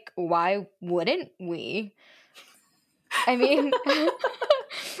like, why wouldn't we? I mean,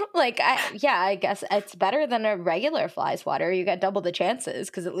 I guess it's better than a regular fly swatter. You got double the chances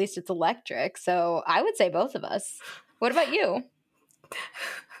because at least it's electric. So I would say both of us. What about you?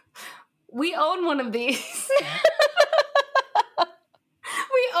 We own one of these.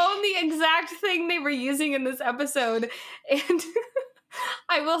 We own the exact thing they were using in this episode. And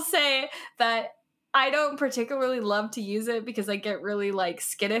I will say that I don't particularly love to use it because I get really like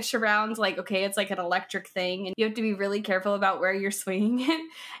skittish around like, okay, it's like an electric thing and you have to be really careful about where you're swinging it.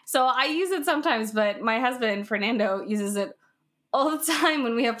 So I use it sometimes, but my husband, Fernando, uses it all the time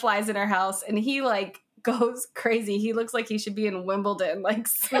when we have flies in our house and he like goes crazy. He looks like he should be in Wimbledon, like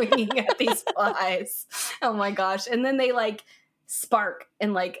swinging at these flies. Oh my gosh. And then they like spark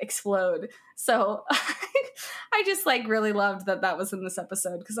and like explode. So I just like really loved that was in this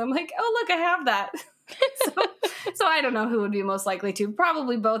episode because I'm like, oh, look, I have that. so I don't know who would be most likely to.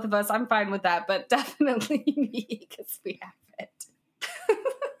 Probably both of us. I'm fine with that, but definitely me because we have it.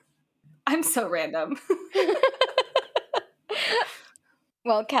 I'm so random.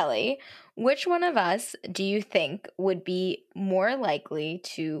 Well, Kelly, which one of us do you think would be more likely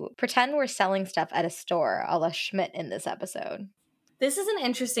to pretend we're selling stuff at a store a la Schmidt in this episode? This is an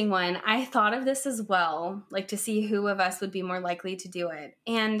interesting one. I thought of this as well, like to see who of us would be more likely to do it.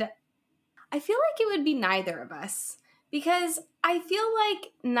 And I feel like it would be neither of us because I feel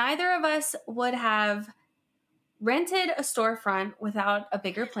like neither of us would have rented a storefront without a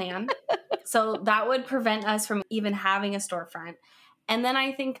bigger plan. So that would prevent us from even having a storefront. And then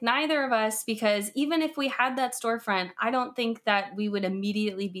I think neither of us, because even if we had that storefront, I don't think that we would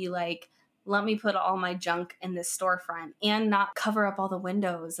immediately be like, let me put all my junk in this storefront and not cover up all the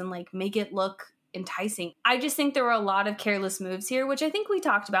windows and like make it look enticing. I just think there were a lot of careless moves here, which I think we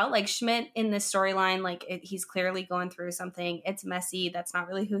talked about. Like Schmidt in this storyline, like he's clearly going through something. It's messy. That's not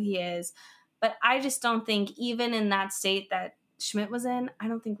really who he is. But I just don't think even in that state that Schmidt was in, I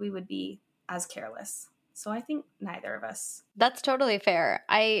don't think we would be as careless. So I think neither of us. That's totally fair.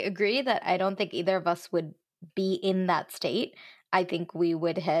 I agree that I don't think either of us would be in that state. I think we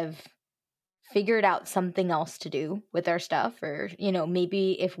would have figured out something else to do with our stuff, or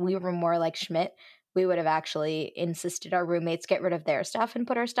maybe if we were more like Schmidt, we would have actually insisted our roommates get rid of their stuff and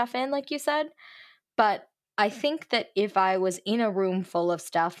put our stuff in, like you said. But I think that if I was in a room full of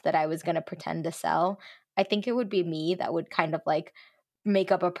stuff that I was going to pretend to sell, I think it would be me that would kind of like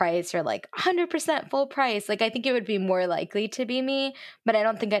make up a price or like 100% full price. Like I think it would be more likely to be me, but I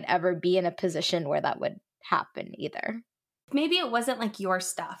don't think I'd ever be in a position where that would happen either. Maybe it wasn't like your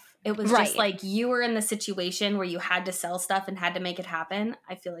stuff. It was just Right. like you were in the situation where you had to sell stuff and had to make it happen.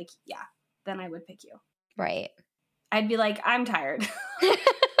 I feel like, yeah, then I would pick you. Right. I'd be like, I'm tired.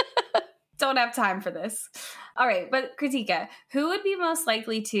 Don't have time for this. All right, but Kritika, who would be most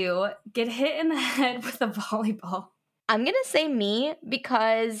likely to get hit in the head with a volleyball? I'm going to say me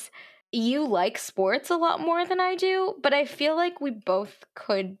because you like sports a lot more than I do, but I feel like we both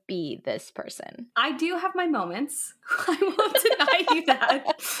could be this person. I do have my moments. I won't deny you that.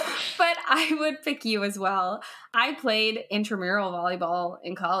 But I would pick you as well. I played intramural volleyball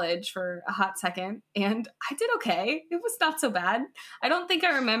in college for a hot second, and I did okay. It was not so bad. I don't think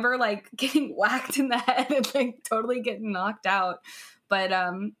I remember like getting whacked in the head and like totally getting knocked out. But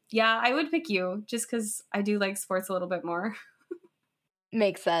yeah, I would pick you just because I do like sports a little bit more.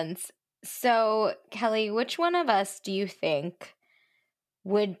 Makes sense. So, Kelly, which one of us do you think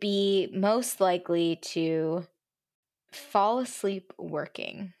would be most likely to fall asleep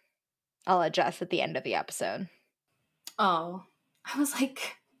working? I'll adjust at the end of the episode. Oh, I was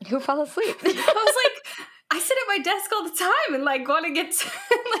like, who fell asleep? I was like, I sit at my desk all the time and like want to get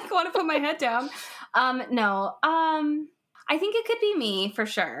like want to put my head down. No. I think it could be me for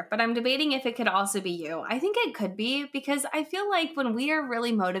sure, but I'm debating if it could also be you. I think it could be because I feel like when we are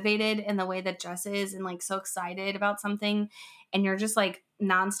really motivated in the way that Jess is and like so excited about something and you're just like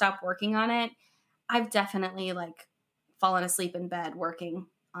nonstop working on it, I've definitely like fallen asleep in bed working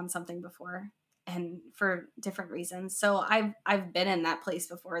on something before and for different reasons. So I've been in that place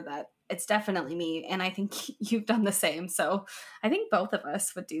before that it's definitely me. And I think you've done the same. So I think both of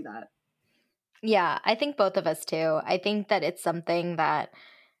us would do that. Yeah, I think both of us too. I think that it's something that,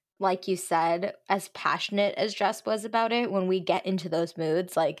 like you said, as passionate as Jess was about it, when we get into those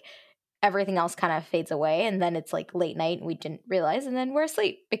moods, like everything else kind of fades away and then it's like late night and we didn't realize and then we're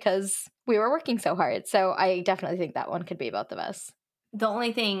asleep because we were working so hard. So I definitely think that one could be both of us. The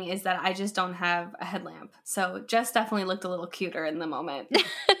only thing is that I just don't have a headlamp. So Jess definitely looked a little cuter in the moment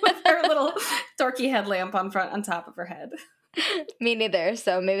with her little dorky headlamp on top of her head. Me neither.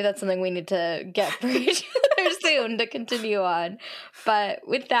 So maybe that's something we need to get for each other soon to continue on. But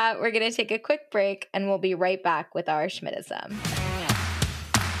with that, we're going to take a quick break and we'll be right back with our Schmidism.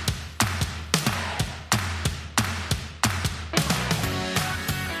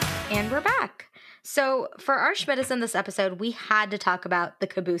 And we're back. So for our Schmidism this episode, we had to talk about the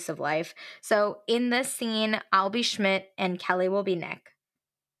caboose of life. So in this scene, I'll be Schmidt and Kelly will be Nick.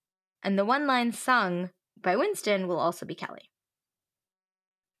 And the one line sung by Winston will also be Kelly.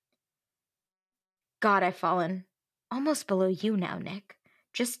 God, I've fallen. Almost below you now, Nick.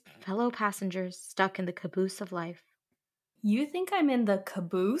 Just fellow passengers stuck in the caboose of life. You think I'm in the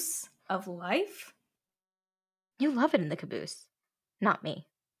caboose of life? You love it in the caboose. Not me.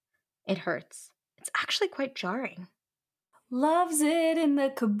 It hurts. It's actually quite jarring. Loves it in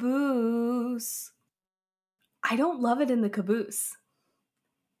the caboose. I don't love it in the caboose.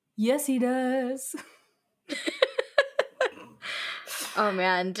 Yes, he does. Oh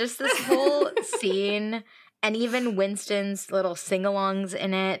man, just this whole scene and even Winston's little sing-alongs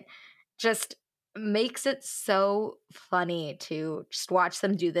in it just makes it so funny to just watch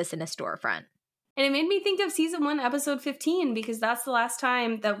them do this in a storefront. And it made me think of season 1, episode 15, because that's the last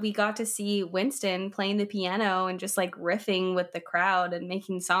time that we got to see Winston playing the piano and just like riffing with the crowd and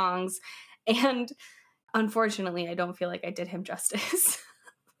making songs. And unfortunately, I don't feel like I did him justice.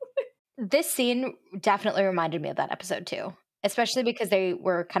 This scene definitely reminded me of that episode too, especially because they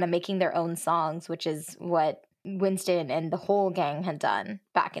were kind of making their own songs, which is what Winston and the whole gang had done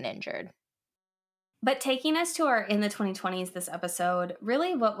back in Injured. But taking us to our in the 2020s this episode,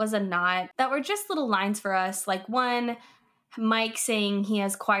 really what was a nod that were just little lines for us. Like one, Mike saying he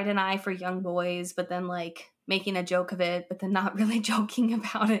has quite an eye for young boys, but then like making a joke of it, but then not really joking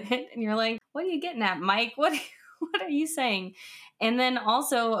about it. And you're like, what are you getting at, Mike? What are you saying? And then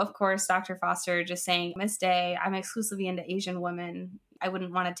also, of course, Dr. Foster just saying, Miss Day, I'm exclusively into Asian women. I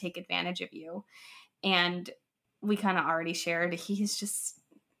wouldn't want to take advantage of you. And we kind of already shared, he's just...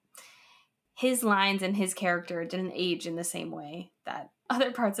 his lines and his character didn't age in the same way that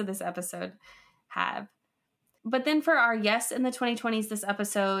other parts of this episode have. But then for our yes in the 2020s this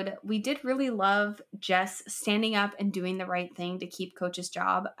episode, we did really love Jess standing up and doing the right thing to keep Coach's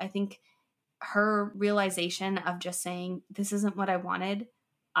job. I think her realization of just saying, this isn't what I wanted.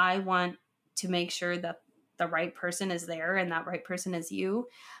 I want to make sure that the right person is there and that right person is you,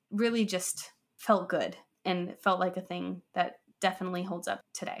 really just felt good and felt like a thing that definitely holds up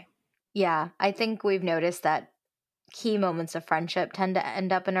today. Yeah, I think we've noticed that key moments of friendship tend to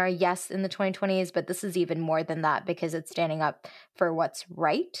end up in our yes in the 2020s, but this is even more than that because it's standing up for what's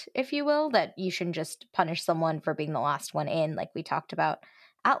right, if you will, that you shouldn't just punish someone for being the last one in, like we talked about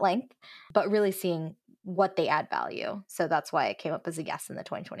at length, but really seeing what they add value. So that's why it came up as a yes in the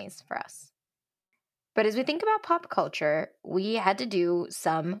 2020s for us. But as we think about pop culture, we had to do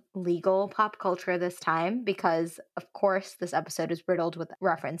some legal pop culture this time because, of course, this episode is riddled with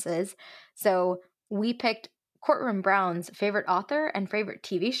references. So we picked Courtroom Brown's favorite author and favorite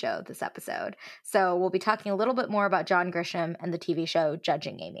TV show this episode. So we'll be talking a little bit more about John Grisham and the TV show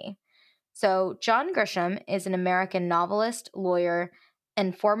Judging Amy. So John Grisham is an American novelist, lawyer,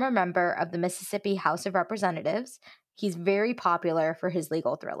 and former member of the Mississippi House of Representatives. He's very popular for his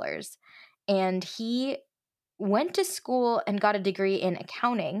legal thrillers. And he went to school and got a degree in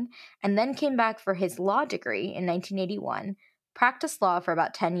accounting and then came back for his law degree in 1981, practiced law for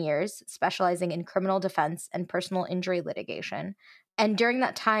about 10 years, specializing in criminal defense and personal injury litigation, and during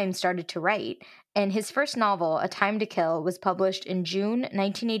that time started to write. And his first novel, A Time to Kill, was published in June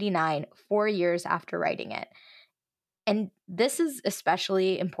 1989, 4 years after writing it. And this is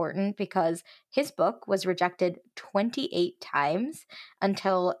especially important because his book was rejected 28 times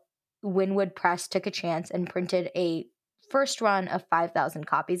until Winwood Press took a chance and printed a first run of 5,000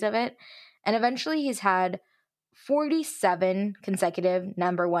 copies of it. And eventually he's had 47 consecutive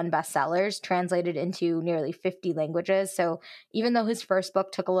number one bestsellers translated into nearly 50 languages. So even though his first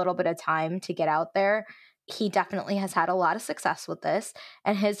book took a little bit of time to get out there, he definitely has had a lot of success with this.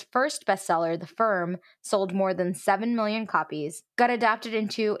 And his first bestseller, The Firm, sold more than 7 million copies, got adapted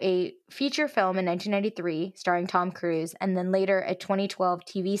into a feature film in 1993 starring Tom Cruise, and then later a 2012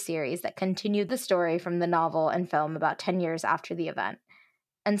 TV series that continued the story from the novel and film about 10 years after the event.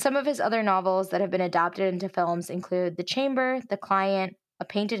 And some of his other novels that have been adapted into films include The Chamber, The Client, A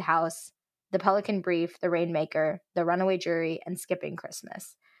Painted House, The Pelican Brief, The Rainmaker, The Runaway Jury, and Skipping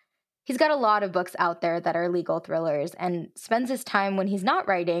Christmas. He's got a lot of books out there that are legal thrillers and spends his time when he's not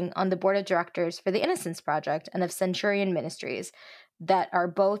writing on the board of directors for the Innocence Project and of Centurion Ministries, that are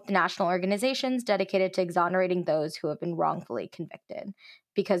both national organizations dedicated to exonerating those who have been wrongfully convicted,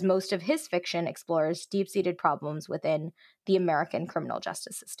 because most of his fiction explores deep-seated problems within the American criminal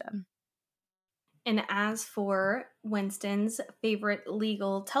justice system. And as for Winston's favorite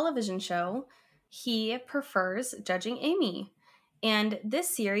legal television show, he prefers Judging Amy. And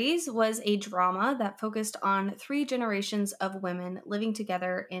this series was a drama that focused on 3 generations of women living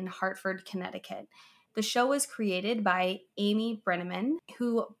together in Hartford, Connecticut. The show was created by Amy Brenneman,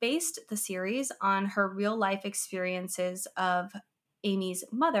 who based the series on her real-life experiences of Amy's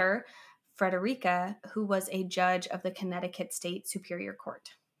mother, Frederica, who was a judge of the Connecticut State Superior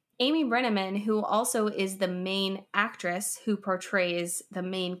Court. Amy Brenneman, who also is the main actress who portrays the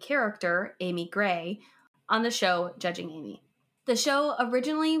main character, Amy Gray, on the show Judging Amy. The show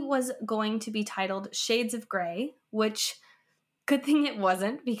originally was going to be titled Shades of Grey, which, good thing it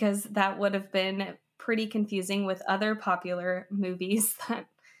wasn't, because that would have been pretty confusing with other popular movies that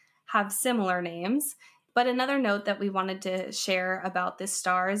have similar names. But another note that we wanted to share about the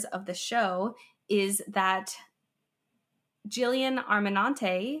stars of the show is that Jillian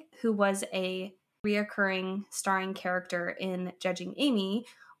Armenante, who was a reoccurring starring character in Judging Amy,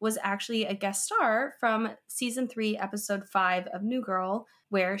 was actually a guest star from season 3, episode 5 of New Girl,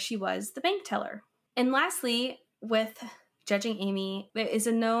 where she was the bank teller. And lastly, with Judging Amy, there is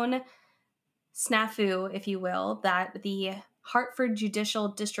a known snafu, if you will, that the Hartford Judicial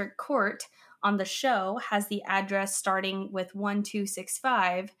District Court on the show has the address starting with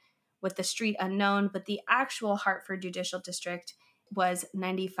 1265 with the street unknown, but the actual Hartford Judicial District was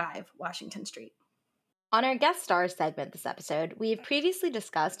 95 Washington Street. On our guest stars segment this episode, we have previously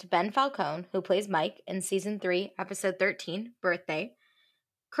discussed Ben Falcone, who plays Mike in Season 3, Episode 13, Birthday,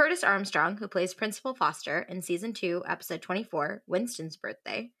 Curtis Armstrong, who plays Principal Foster in Season 2, Episode 24, Winston's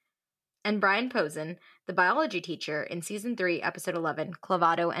Birthday, and Brian Posen, the biology teacher in Season 3, Episode 11,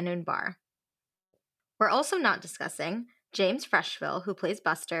 Clavado and Unbar. We're also not discussing James Freshville, who plays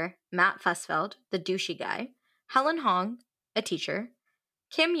Buster, Matt Fussfeld, the douchey guy, Helen Hong, a teacher,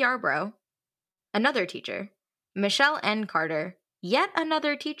 Kim Yarbrough, another teacher, Michelle N. Carter, yet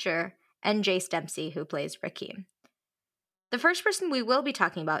another teacher, and Jace Dempsey, who plays Rakeem. The first person we will be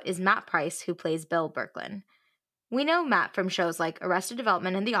talking about is Matt Price, who plays Bill Berklin. We know Matt from shows like Arrested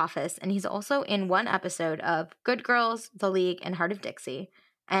Development and The Office, and he's also in one episode of Good Girls, The League, and Heart of Dixie,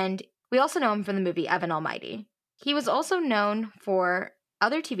 and we also know him from the movie Evan Almighty. He was also known for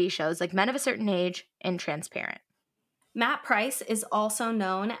other TV shows like Men of a Certain Age and Transparent. Matt Price is also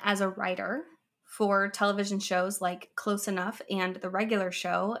known as a writer for television shows like Close Enough and The Regular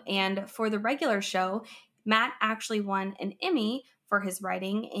Show. And for The Regular Show, Matt actually won an Emmy for his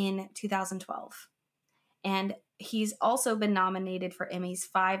writing in 2012. And he's also been nominated for Emmys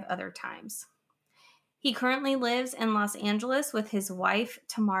 5 other times. He currently lives in Los Angeles with his wife,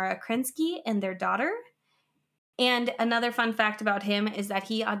 Tamara Krinsky, and their daughter. And another fun fact about him is that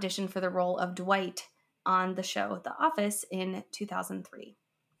he auditioned for the role of Dwight on the show The Office in 2003.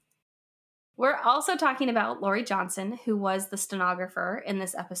 We're also talking about Laurie Johnson, who was the stenographer in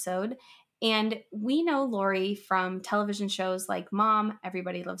this episode. And we know Laurie from television shows like Mom,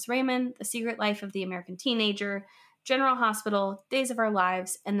 Everybody Loves Raymond, The Secret Life of the American Teenager, General Hospital, Days of Our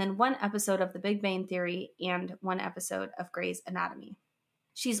Lives, and then one episode of The Big Bang Theory and one episode of Grey's Anatomy.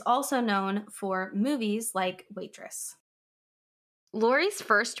 She's also known for movies like Waitress. Laurie's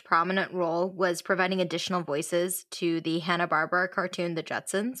first prominent role was providing additional voices to the Hanna-Barbera cartoon The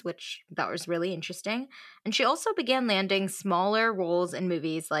Jetsons, which that was really interesting. And she also began landing smaller roles in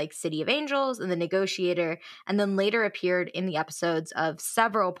movies like City of Angels and The Negotiator, and then later appeared in the episodes of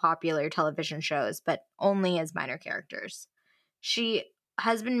several popular television shows, but only as minor characters. She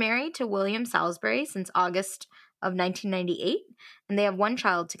has been married to William Salisbury since August of 1998, and they have one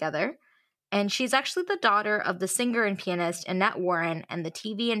child together. And she's actually the daughter of the singer and pianist Annette Warren and the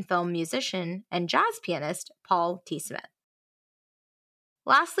TV and film musician and jazz pianist Paul T. Smith.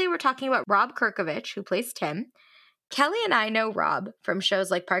 Lastly, we're talking about Rob Kirkovich, who plays Tim. Kelly and I know Rob from shows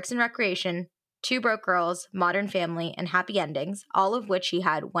like Parks and Recreation, Two Broke Girls, Modern Family, and Happy Endings, all of which he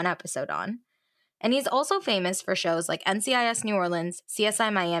had one episode on. And he's also famous for shows like NCIS New Orleans,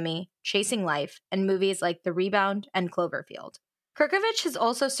 CSI Miami, Chasing Life, and movies like The Rebound and Cloverfield. Kirkovich has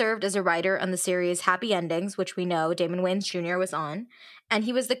also served as a writer on the series Happy Endings, which we know Damon Wayans Jr. was on, and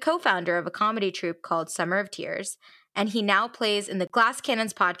he was the co-founder of a comedy troupe called Summer of Tears, and he now plays in the Glass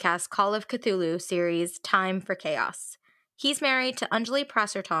Cannons podcast Call of Cthulhu series Time for Chaos. He's married to Anjali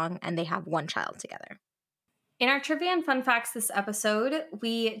Prasertong, and they have one child together. In our trivia and fun facts this episode,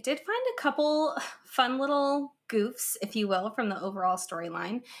 we did find a couple fun little goofs, if you will, from the overall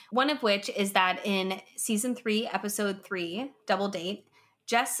storyline. One of which is that in season 3, episode 3, Double Date,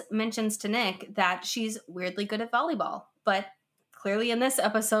 Jess mentions to Nick that she's weirdly good at volleyball. But clearly in this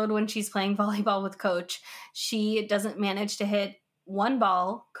episode, when she's playing volleyball with Coach, she doesn't manage to hit one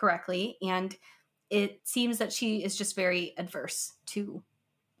ball correctly. And it seems that she is just very adverse to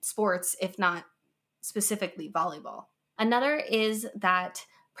sports, if not specifically volleyball. Another is that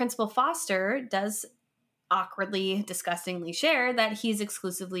Principal Foster does awkwardly, disgustingly share that he's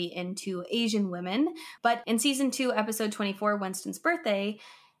exclusively into Asian women. But in season 2, episode 24, Winston's Birthday,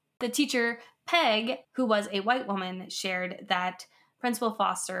 the teacher, Peg, who was a white woman, shared that Principal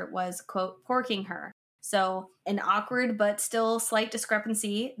Foster was, quote, porking her. So an awkward but still slight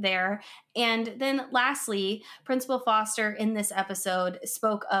discrepancy there. And then lastly, Principal Foster in this episode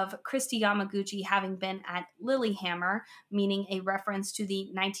spoke of Kristi Yamaguchi having been at Lilyhammer, meaning a reference to the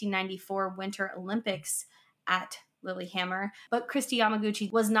 1994 Winter Olympics at Lilyhammer. But Kristi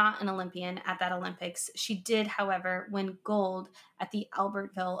Yamaguchi was not an Olympian at that Olympics. She did, however, win gold at the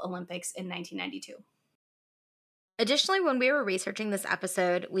Albertville Olympics in 1992. Additionally, when we were researching this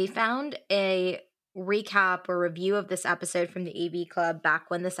episode, we found a recap or review of this episode from the AV Club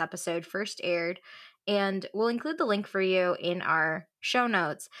back when this episode first aired, and we'll include the link for you in our show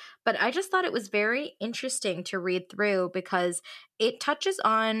notes. But I just thought it was very interesting to read through because it touches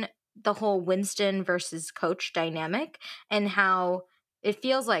on the whole Winston versus Coach dynamic and how it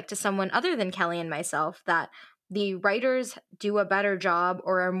feels like to someone other than Kelly and myself that the writers do a better job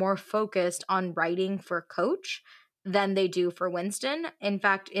or are more focused on writing for Coach than they do for Winston. In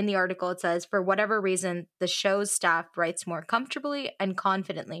fact, in the article, it says, for whatever reason, the show's staff writes more comfortably and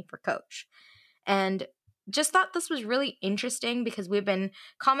confidently for Coach. And just thought this was really interesting because we've been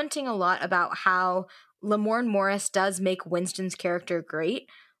commenting a lot about how Lamorne Morris does make Winston's character great,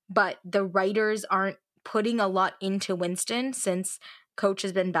 but the writers aren't putting a lot into Winston since Coach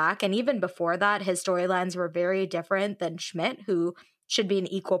has been back. And even before that, his storylines were very different than Schmidt, who should be an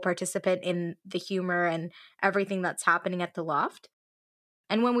equal participant in the humor and everything that's happening at the Loft.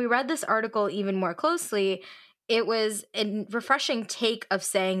 And when we read this article even more closely, it was a refreshing take of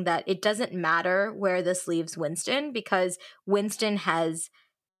saying that it doesn't matter where this leaves Winston because Winston has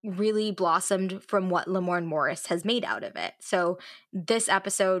really blossomed from what Lamorne Morris has made out of it. So this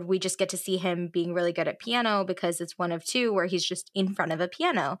episode, we just get to see him being really good at piano because it's one of 2 where he's just in front of a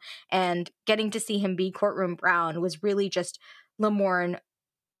piano. And getting to see him be Courtroom Brown was really just Lamorne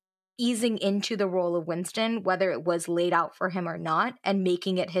easing into the role of Winston, whether it was laid out for him or not, and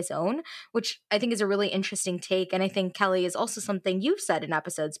making it his own, which I think is a really interesting take. And I think, Kelly, is also something you've said in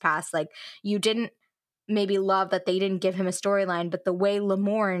episodes past. Like, you didn't maybe love that they didn't give him a storyline, but the way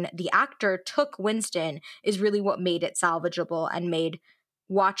Lamorne, the actor, took Winston is really what made it salvageable and made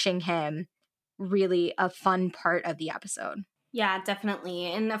watching him really a fun part of the episode. Yeah, definitely.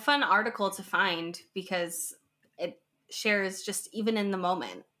 And a fun article to find because it shares just even in the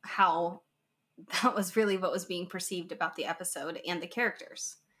moment how that was really what was being perceived about the episode and the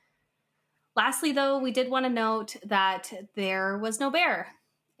characters. Lastly, though, we did want to note that there was no bear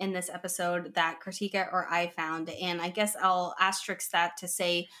in this episode that Kritika or I found. And I guess I'll asterisk that to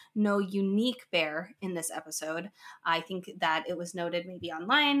say no unique bear in this episode. I think that it was noted maybe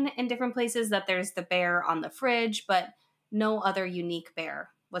online in different places that there's the bear on the fridge, but no other unique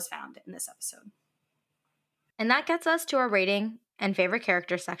bear was found in this episode. And that gets us to our rating and favorite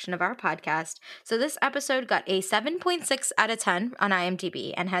character section of our podcast. So this episode got a 7.6 out of 10 on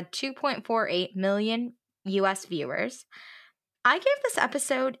IMDb and had 2.48 million US viewers. I gave this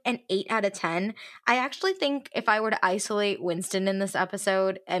episode an 8 out of 10. I actually think if I were to isolate Winston in this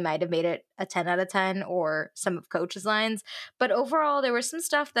episode, I might have made it a 10 out of 10 or some of Coach's lines. But overall, there was some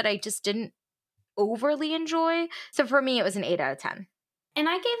stuff that I just didn't overly enjoy. So for me, it was an 8 out of 10. And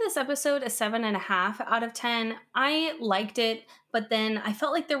I gave this episode a 7.5 out of 10. I liked it, but then I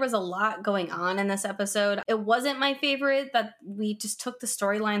felt like there was a lot going on in this episode. It wasn't my favorite that we just took the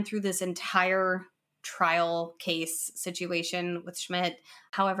storyline through this entire trial case situation with Schmidt.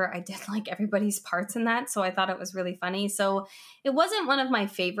 However, I did like everybody's parts in that, so I thought it was really funny. So it wasn't one of my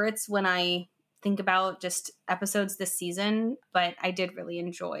favorites when I think about just episodes this season, but I did really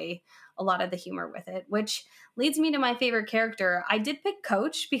enjoy a lot of the humor with it, which leads me to my favorite character. I did pick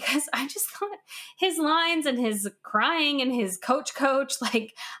Coach because I just thought his lines and his crying and his coach,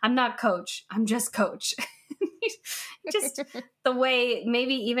 like, I'm not Coach, I'm just Coach. Just the way,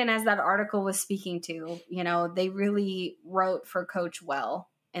 maybe even as that article was speaking to, you know, they really wrote for Coach well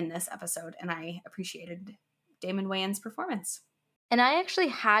in this episode, and I appreciated Damon Wayans' performance. And I actually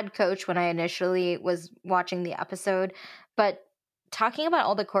had Coach when I initially was watching the episode, but talking about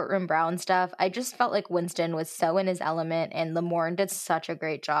all the courtroom Brown stuff, I just felt like Winston was so in his element and Lamorne did such a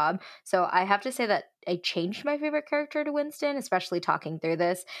great job. So I have to say that I changed my favorite character to Winston, especially talking through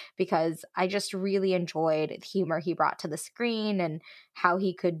this, because I just really enjoyed the humor he brought to the screen and how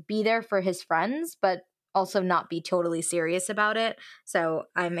he could be there for his friends, but also not be totally serious about it. So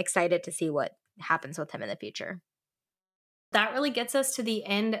I'm excited to see what happens with him in the future. That really gets us to the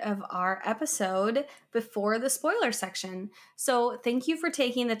end of our episode before the spoiler section. So thank you for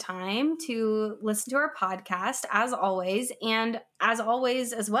taking the time to listen to our podcast as always. And as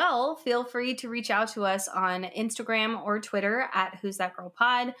always as well, feel free to reach out to us on Instagram or Twitter at Who's That Girl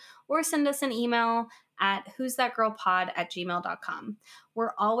Pod, or send us an email at who'sthatgirlpod@gmail.com.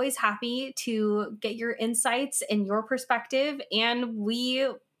 We're always happy to get your insights and your perspective, and we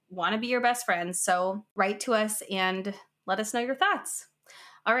want to be your best friends. So write to us and let us know your thoughts.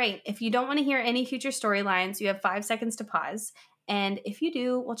 All right. If you don't want to hear any future storylines, you have 5 seconds to pause. And if you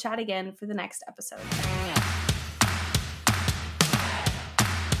do, we'll chat again for the next episode.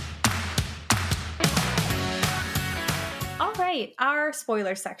 All right. Our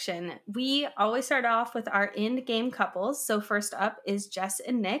spoiler section. We always start off with our end-game couples. So first up is Jess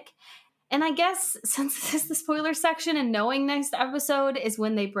and Nick. And I guess since this is the spoiler section and knowing next episode is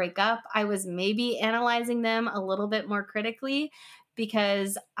when they break up, I was maybe analyzing them a little bit more critically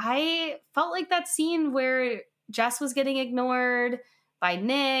because I felt like that scene where Jess was getting ignored by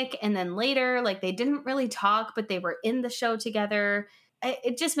Nick and then later, like they didn't really talk, but they were in the show together.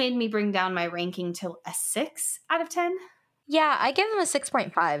 It just made me bring down my ranking to a 6 out of 10. Yeah, I give them a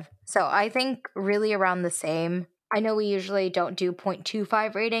 6.5. So I think really around the same. I know we usually don't do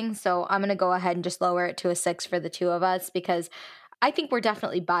 0.25 ratings, so I'm going to go ahead and just lower it to a 6 for the two of us because I think we're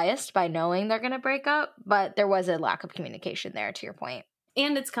definitely biased by knowing they're going to break up, but there was a lack of communication there, to your point.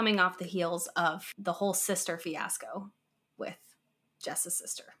 And it's coming off the heels of the whole sister fiasco with Jess's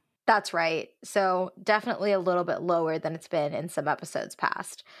sister. That's right. So definitely a little bit lower than it's been in some episodes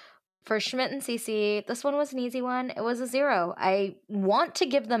past. For Schmidt and Cece, this one was an easy one. It was a 0. I want to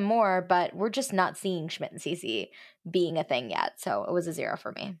give them more, but we're just not seeing Schmidt and Cece being a thing yet. So it was a 0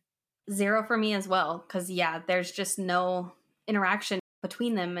 for me. 0 for me as well. Because, yeah, there's just no interaction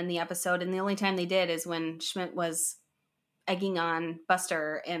between them in the episode. And the only time they did is when Schmidt was egging on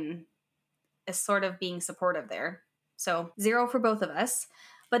Buster and is sort of being supportive there. So 0 for both of us.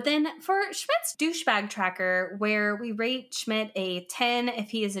 But then for Schmidt's douchebag tracker, where we rate Schmidt a 10 if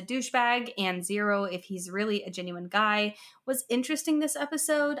he is a douchebag and 0 if he's really a genuine guy, was interesting this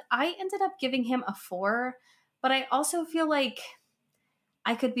episode. I ended up giving him a 4, but I also feel like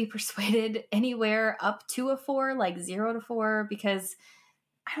I could be persuaded anywhere up to a 4, like 0 to 4, because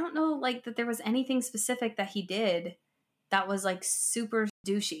I don't know, like, that there was anything specific that he did that was, like, super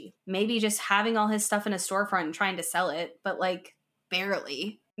douchey. Maybe just having all his stuff in a storefront and trying to sell it, but, like,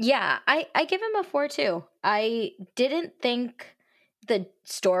 barely. Yeah, I give him a 4 too. I didn't think the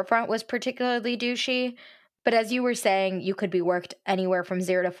storefront was particularly douchey, but as you were saying, you could be worked anywhere from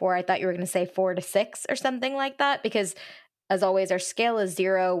 0 to 4. I thought you were going to say 4 to 6 or something like that, because as always, our scale is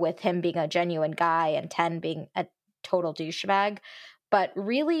 0 with him being a genuine guy and 10 being a total douchebag. But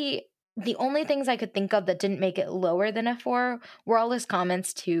really, the only things I could think of that didn't make it lower than a 4 were all his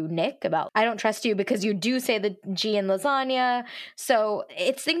comments to Nick about, I don't trust you because you do say the G in lasagna. So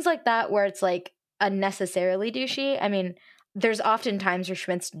it's things like that where it's like unnecessarily douchey. I mean, there's often times where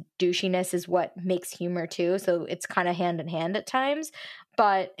Schmidt's douchiness is what makes humor too. So it's kind of hand in hand at times.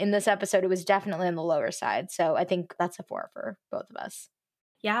 But in this episode, it was definitely on the lower side. So I think that's a 4 for both of us.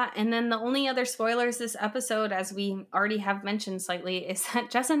 Yeah, and then the only other spoilers this episode, as we already have mentioned slightly, is that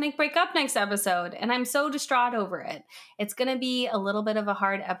Jess and Nick break up next episode, and I'm so distraught over it. It's going to be a little bit of a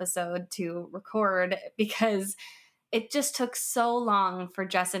hard episode to record because it just took so long for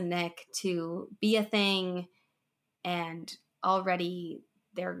Jess and Nick to be a thing, and already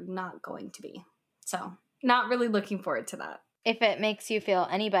they're not going to be. So, not really looking forward to that. If it makes you feel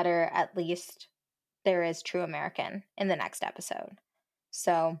any better, at least there is True American in the next episode.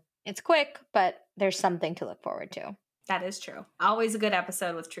 So it's quick, but there's something to look forward to. That is true. Always a good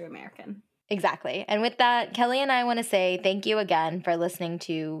episode with True American. Exactly. And with that, Kelly and I want to say thank you again for listening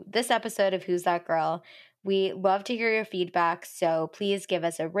to this episode of Who's That Girl? We love to hear your feedback, so please give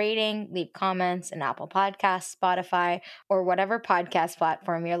us a rating, leave comments in Apple Podcasts, Spotify, or whatever podcast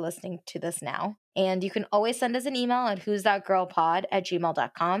platform you're listening to this now. And you can always send us an email at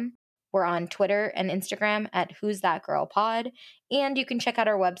who'sthatgirlpod@gmail.com. We're on Twitter and Instagram at who'sthatgirlpod, and you can check out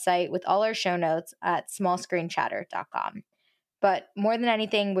our website with all our show notes at smallscreenchatter.com. But more than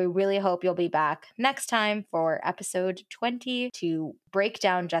anything, we really hope you'll be back next time for episode 20 to break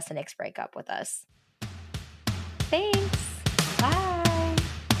down Jess and Nick's breakup with us. Thanks. Bye.